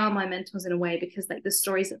 They are my mentors in a way, because like the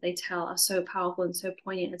stories that they tell are so powerful and so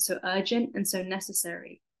poignant and so urgent and so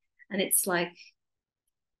necessary. And it's like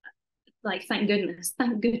thank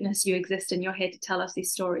goodness you exist and you're here to tell us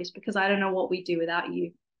these stories, because I don't know what we do without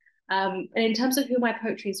you. And in terms of who my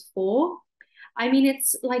poetry is for, I mean,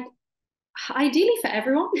 it's like ideally for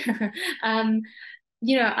everyone. I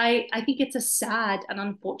think it's a sad and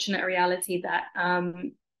unfortunate reality that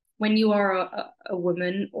when you are a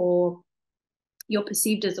woman, or you're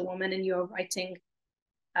perceived as a woman, and you're writing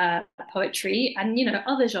poetry and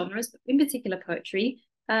other genres, but in particular poetry,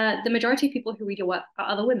 the majority of people who read your work are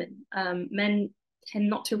other women. Men tend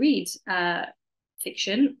not to read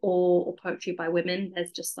fiction or poetry by women.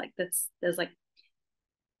 There's just like this. There's like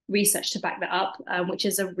research to back that up, which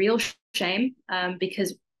is a real shame,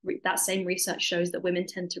 because that same research shows that women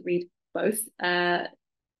tend to read both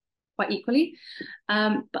quite equally.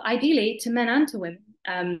 But ideally to men and to women,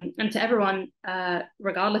 and to everyone,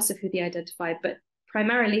 regardless of who they identify. But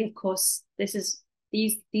primarily, of course,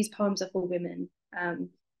 these poems are for women,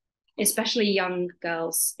 especially young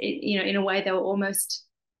girls. In a way, they were almost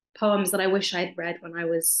poems that I wish I'd read when I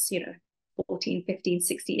was 14, 15,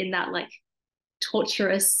 16, in that like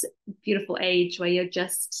torturous, beautiful age where you're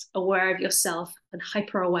just aware of yourself and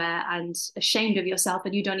hyper aware and ashamed of yourself,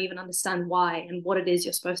 and you don't even understand why and what it is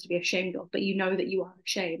you're supposed to be ashamed of, but you know that you are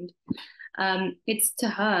ashamed. It's to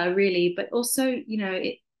her really, but also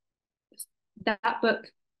that book,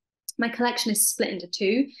 my collection is split into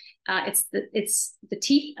two. It's the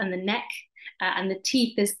teeth and the neck, and the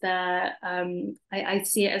teeth is I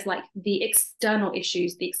see it as like the external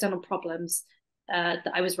issues, the external problems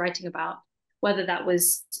that I was writing about, whether that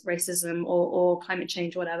was racism or climate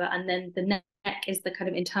change or whatever. And then the neck is the kind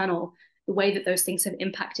of internal, the way that those things have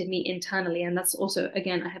impacted me internally. And that's also,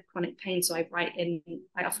 again, I have chronic pain, so I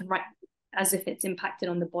often write as if it's impacted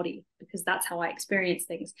on the body, because that's how I experience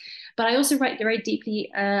things. But I also write very deeply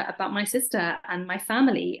about my sister and my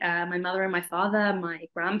family, my mother and my father, my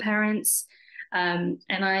grandparents. And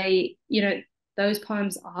those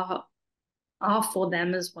poems are for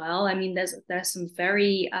them as well. I mean, there's some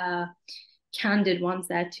very candid ones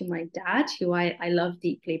there to my dad, who I love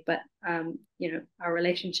deeply, but our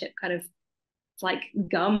relationship kind of, it's like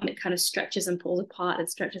gum, it kind of stretches and pulls apart and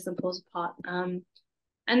stretches and pulls apart.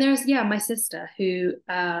 And there's my sister, who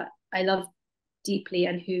I love deeply,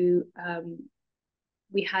 and who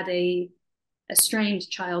we had a strained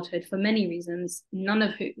childhood for many reasons, none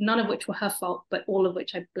of which were her fault, but all of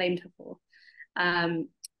which I blamed her for. And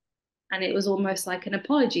it was almost like an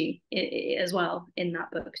apology as well in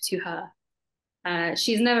that book to her.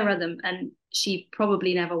 She's never read them, and she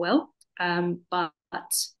probably never will. But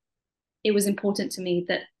it was important to me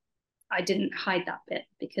that I didn't hide that bit,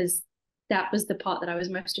 because that was the part that I was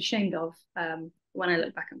most ashamed of when I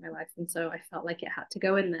look back at my life. And so I felt like it had to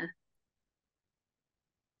go in there.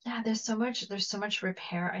 Yeah, there's so much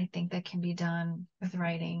repair, I think, that can be done with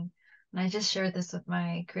writing. And I just shared this with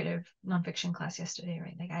my creative nonfiction class yesterday,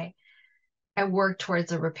 right? Like I work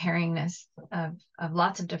towards a repairingness of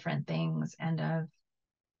lots of different things, and of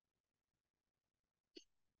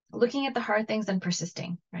looking at the hard things and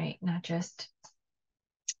persisting, right? Not just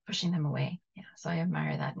pushing them away. Yeah. So I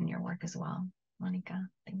admire that in your work as well, Monika.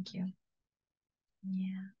 Thank you.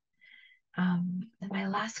 Yeah. And my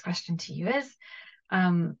last question to you is,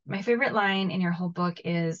 my favorite line in your whole book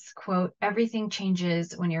is, quote, "Everything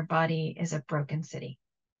changes when your body is a broken city."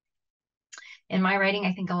 In my writing,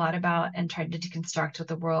 I think a lot about and try to deconstruct what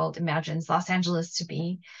the world imagines Los Angeles to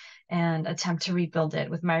be, and attempt to rebuild it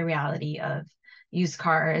with my reality of used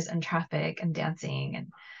cars and traffic and dancing.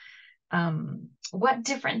 And what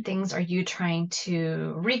different things are you trying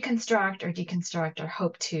to reconstruct or deconstruct or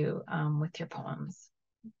hope to with your poems?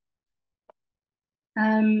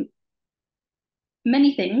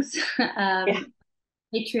 Many things.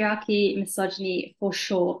 Patriarchy, misogyny, for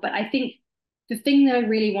sure. But I think the thing that I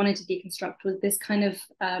really wanted to deconstruct was this kind of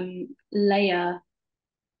layer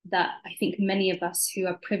that I think many of us who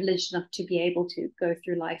are privileged enough to be able to go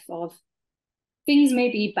through life of, things may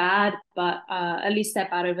be bad, but at least they're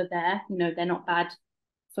bad over there. They're not bad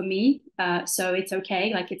for me. So it's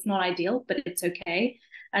okay. Like, it's not ideal, but it's okay.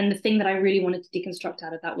 And the thing that I really wanted to deconstruct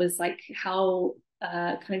out of that was like how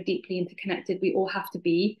kind of deeply interconnected we all have to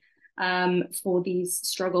be for these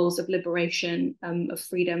struggles of liberation, of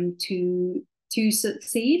freedom to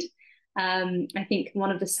succeed. I think one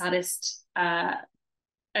of the saddest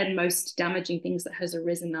and most damaging things that has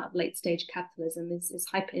arisen out of late stage capitalism is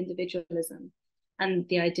hyper individualism. and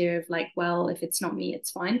the idea of like, well, if it's not me,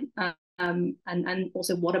 it's fine. And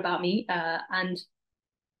also, what about me?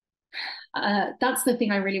 That's the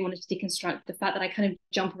thing I really wanted to deconstruct, the fact that I kind of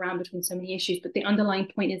jump around between so many issues, but the underlying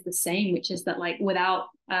point is the same, which is that like without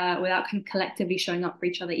kind of collectively showing up for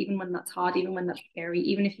each other, even when that's hard, even when that's scary,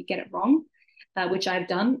 even if you get it wrong, which I've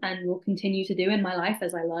done and will continue to do in my life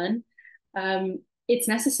as I learn, it's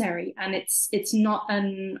necessary, and it's not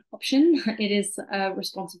an option. It is a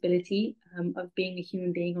responsibility of being a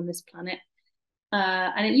human being on this planet.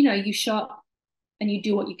 And you know, you show up and you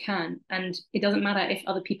do what you can, and it doesn't matter if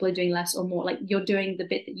other people are doing less or more. Like, you're doing the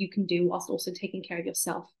bit that you can do whilst also taking care of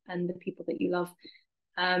yourself and the people that you love.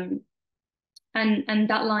 And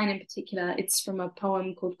that line in particular, it's from a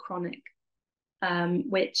poem called Chronic,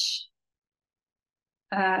 which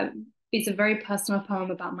is a very personal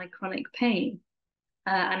poem about my chronic pain.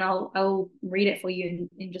 And I'll read it for you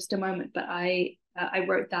in just a moment. But I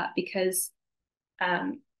wrote that because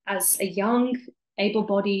as a young,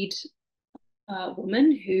 able-bodied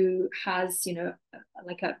woman who has, you know,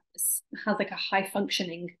 has a high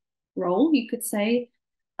functioning role, you could say,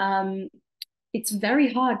 it's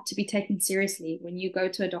very hard to be taken seriously when you go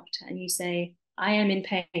to a doctor and you say, I am in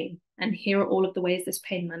pain, and here are all of the ways this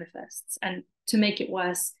pain manifests. And to make it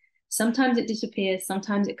worse, sometimes it disappears,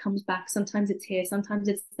 sometimes it comes back, sometimes it's here, sometimes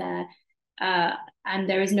it's there, and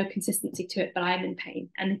there is no consistency to it, but I am in pain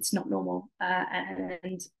and it's not normal.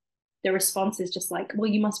 And the response is just like, well,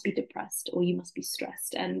 you must be depressed or you must be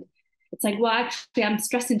stressed. And it's like, well, actually, I'm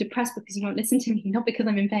stressed and depressed because you won't listen to me, not because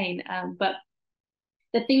I'm in pain. But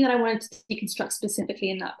the thing that I wanted to deconstruct specifically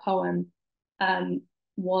in that poem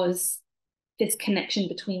was this connection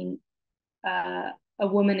between a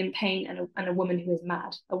woman in pain and a woman who is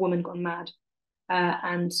mad, a woman gone mad,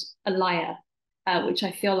 and a liar, which I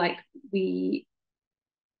feel like we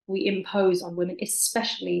impose on women,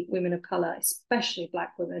 especially women of color, especially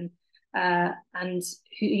Black women, and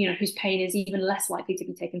who, you know, whose pain is even less likely to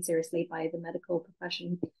be taken seriously by the medical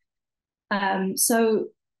profession. So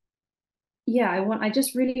yeah, I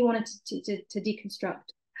just really wanted to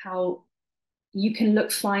deconstruct how you can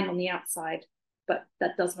look fine on the outside, but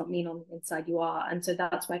that does not mean on the inside you are. And so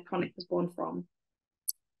that's where Chronic was born from.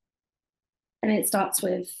 And it starts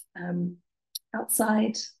with,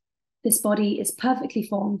 outside, this body is perfectly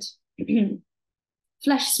formed,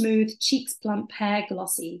 flesh smooth, cheeks plump, hair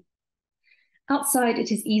glossy. Outside,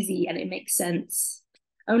 it is easy and it makes sense.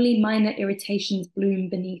 Only minor irritations bloom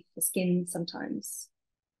beneath the skin sometimes.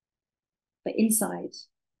 But inside,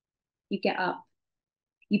 you get up.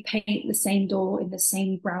 You paint the same door in the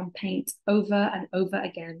same brown paint over and over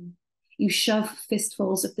again. You shove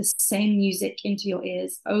fistfuls of the same music into your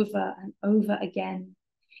ears over and over again.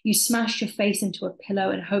 You smash your face into a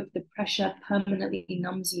pillow and hope the pressure permanently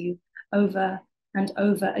numbs you over and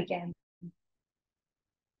over again.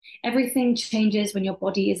 Everything changes when your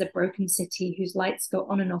body is a broken city whose lights go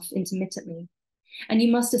on and off intermittently. And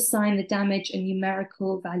you must assign the damage a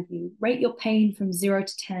numerical value. Rate your pain from 0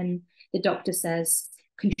 to 10, the doctor says,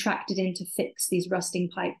 contracted in to fix these rusting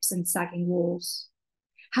pipes and sagging walls.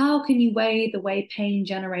 How can you weigh the way pain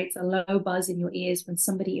generates a low buzz in your ears when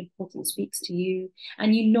somebody important speaks to you,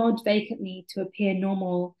 and you nod vacantly to appear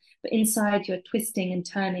normal, but inside you're twisting and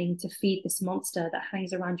turning to feed this monster that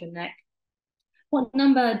hangs around your neck? What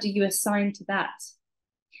number do you assign to that?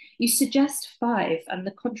 You suggest 5, and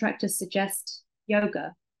the contractors suggest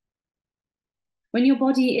yoga. When your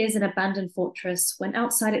body is an abandoned fortress, when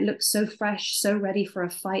outside it looks so fresh, so ready for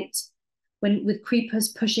a fight, when with creepers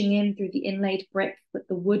pushing in through the inlaid brick, but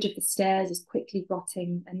the wood of the stairs is quickly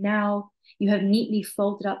rotting, and now you have neatly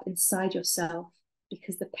folded up inside yourself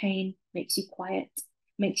because the pain makes you quiet,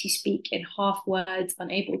 makes you speak in half words,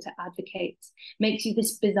 unable to advocate, makes you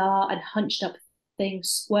this bizarre and hunched up thing,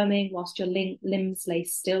 squirming whilst your limbs lay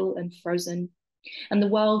still and frozen. And the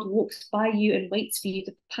world walks by you and waits for you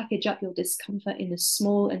to package up your discomfort in a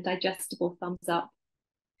small and digestible thumbs up.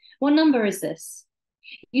 What number is this?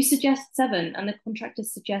 You suggest 7, and the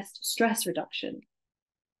contractors suggest stress reduction.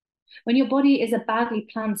 When your body is a badly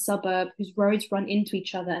planned suburb whose roads run into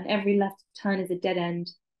each other and every left turn is a dead end.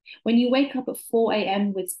 When you wake up at 4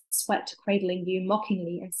 a.m. with sweat cradling you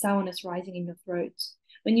mockingly and sourness rising in your throat.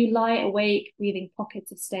 When you lie awake, breathing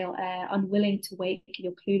pockets of stale air, unwilling to wake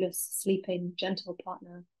your clueless, sleeping, gentle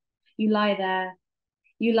partner. You lie there,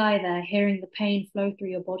 hearing the pain flow through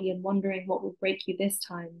your body and wondering what will break you this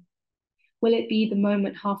time. Will it be the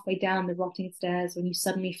moment halfway down the rotting stairs when you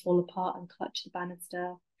suddenly fall apart and clutch the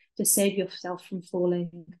banister to save yourself from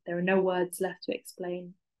falling? There are no words left to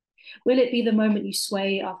explain. Will it be the moment you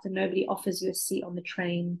sway after nobody offers you a seat on the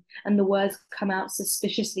train and the words come out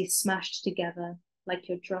suspiciously smashed together like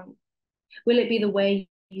you're drunk? Will it be the way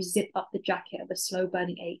you zip up the jacket of a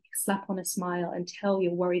slow-burning ache, slap on a smile, and tell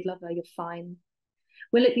your worried lover you're fine?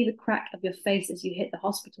 Will it be the crack of your face as you hit the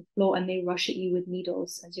hospital floor and they rush at you with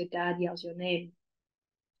needles as your dad yells your name?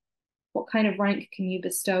 What kind of rank can you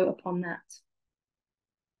bestow upon that?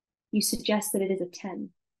 You suggest that it is a 10.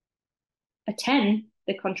 A 10,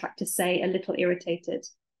 the contractors say, a little irritated.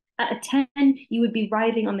 At a 10, you would be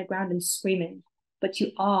writhing on the ground and screaming. But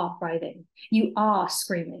you are writhing. You are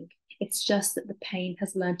screaming. It's just that the pain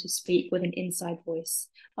has learned to speak with an inside voice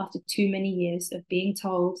after too many years of being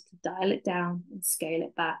told to dial it down and scale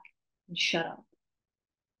it back and shut up.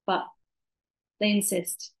 But they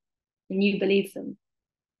insist, and you believe them,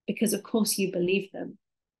 because of course you believe them,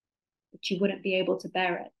 but you wouldn't be able to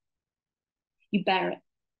bear it. You bear it,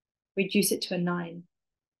 reduce it to a 9.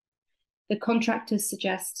 The contractors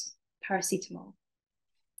suggest paracetamol.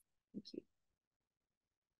 Thank you.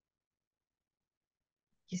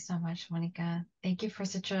 Thank you so much, Monika. Thank you for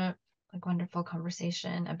such a wonderful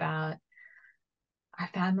conversation about our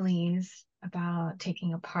families, about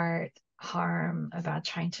taking apart harm, about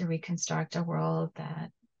trying to reconstruct a world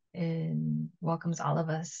that welcomes all of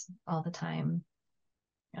us all the time.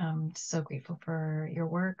 I'm so grateful for your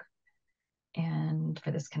work and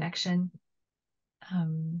for this connection.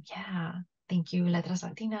 Yeah, thank you, Letras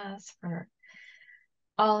Latinas, for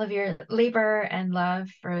all of your labor and love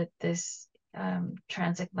for this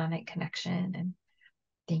transatlantic connection. And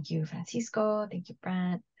thank you, Francisco. Thank you,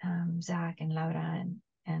 Brent, Zach, and Laura,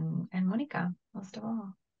 and Monika, most of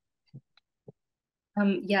all.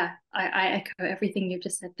 Yeah, I echo everything you've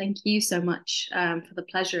just said. Thank you so much for the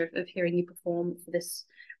pleasure of hearing you perform, for this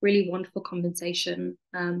really wonderful conversation.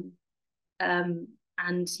 And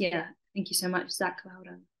yeah, thank you so much, Zach,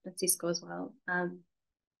 Laura, Francisco as well.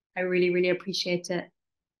 I really, really appreciate it.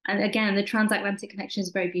 And again, the transatlantic connection is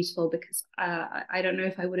very beautiful because I don't know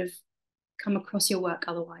if I would have come across your work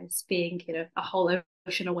otherwise, being, you know, a whole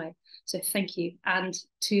ocean away. So thank you. And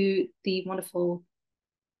to the wonderful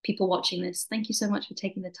people watching this, thank you so much for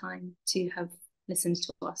taking the time to have listened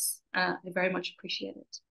to us. I very much appreciate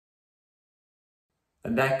it.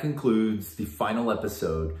 And that concludes the final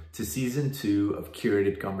episode to Season 2 of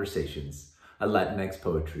Curated Conversations, a Latinx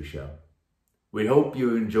poetry show. We hope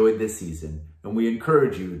you enjoyed this season, and we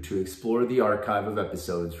encourage you to explore the archive of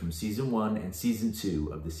episodes from Season 1 and Season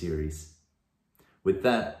 2 of the series. With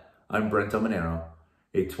that, I'm Brent Omanero,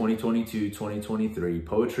 a 2022-2023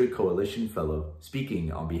 Poetry Coalition Fellow,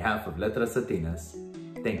 speaking on behalf of Letras Latinas.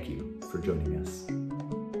 Thank you for joining us.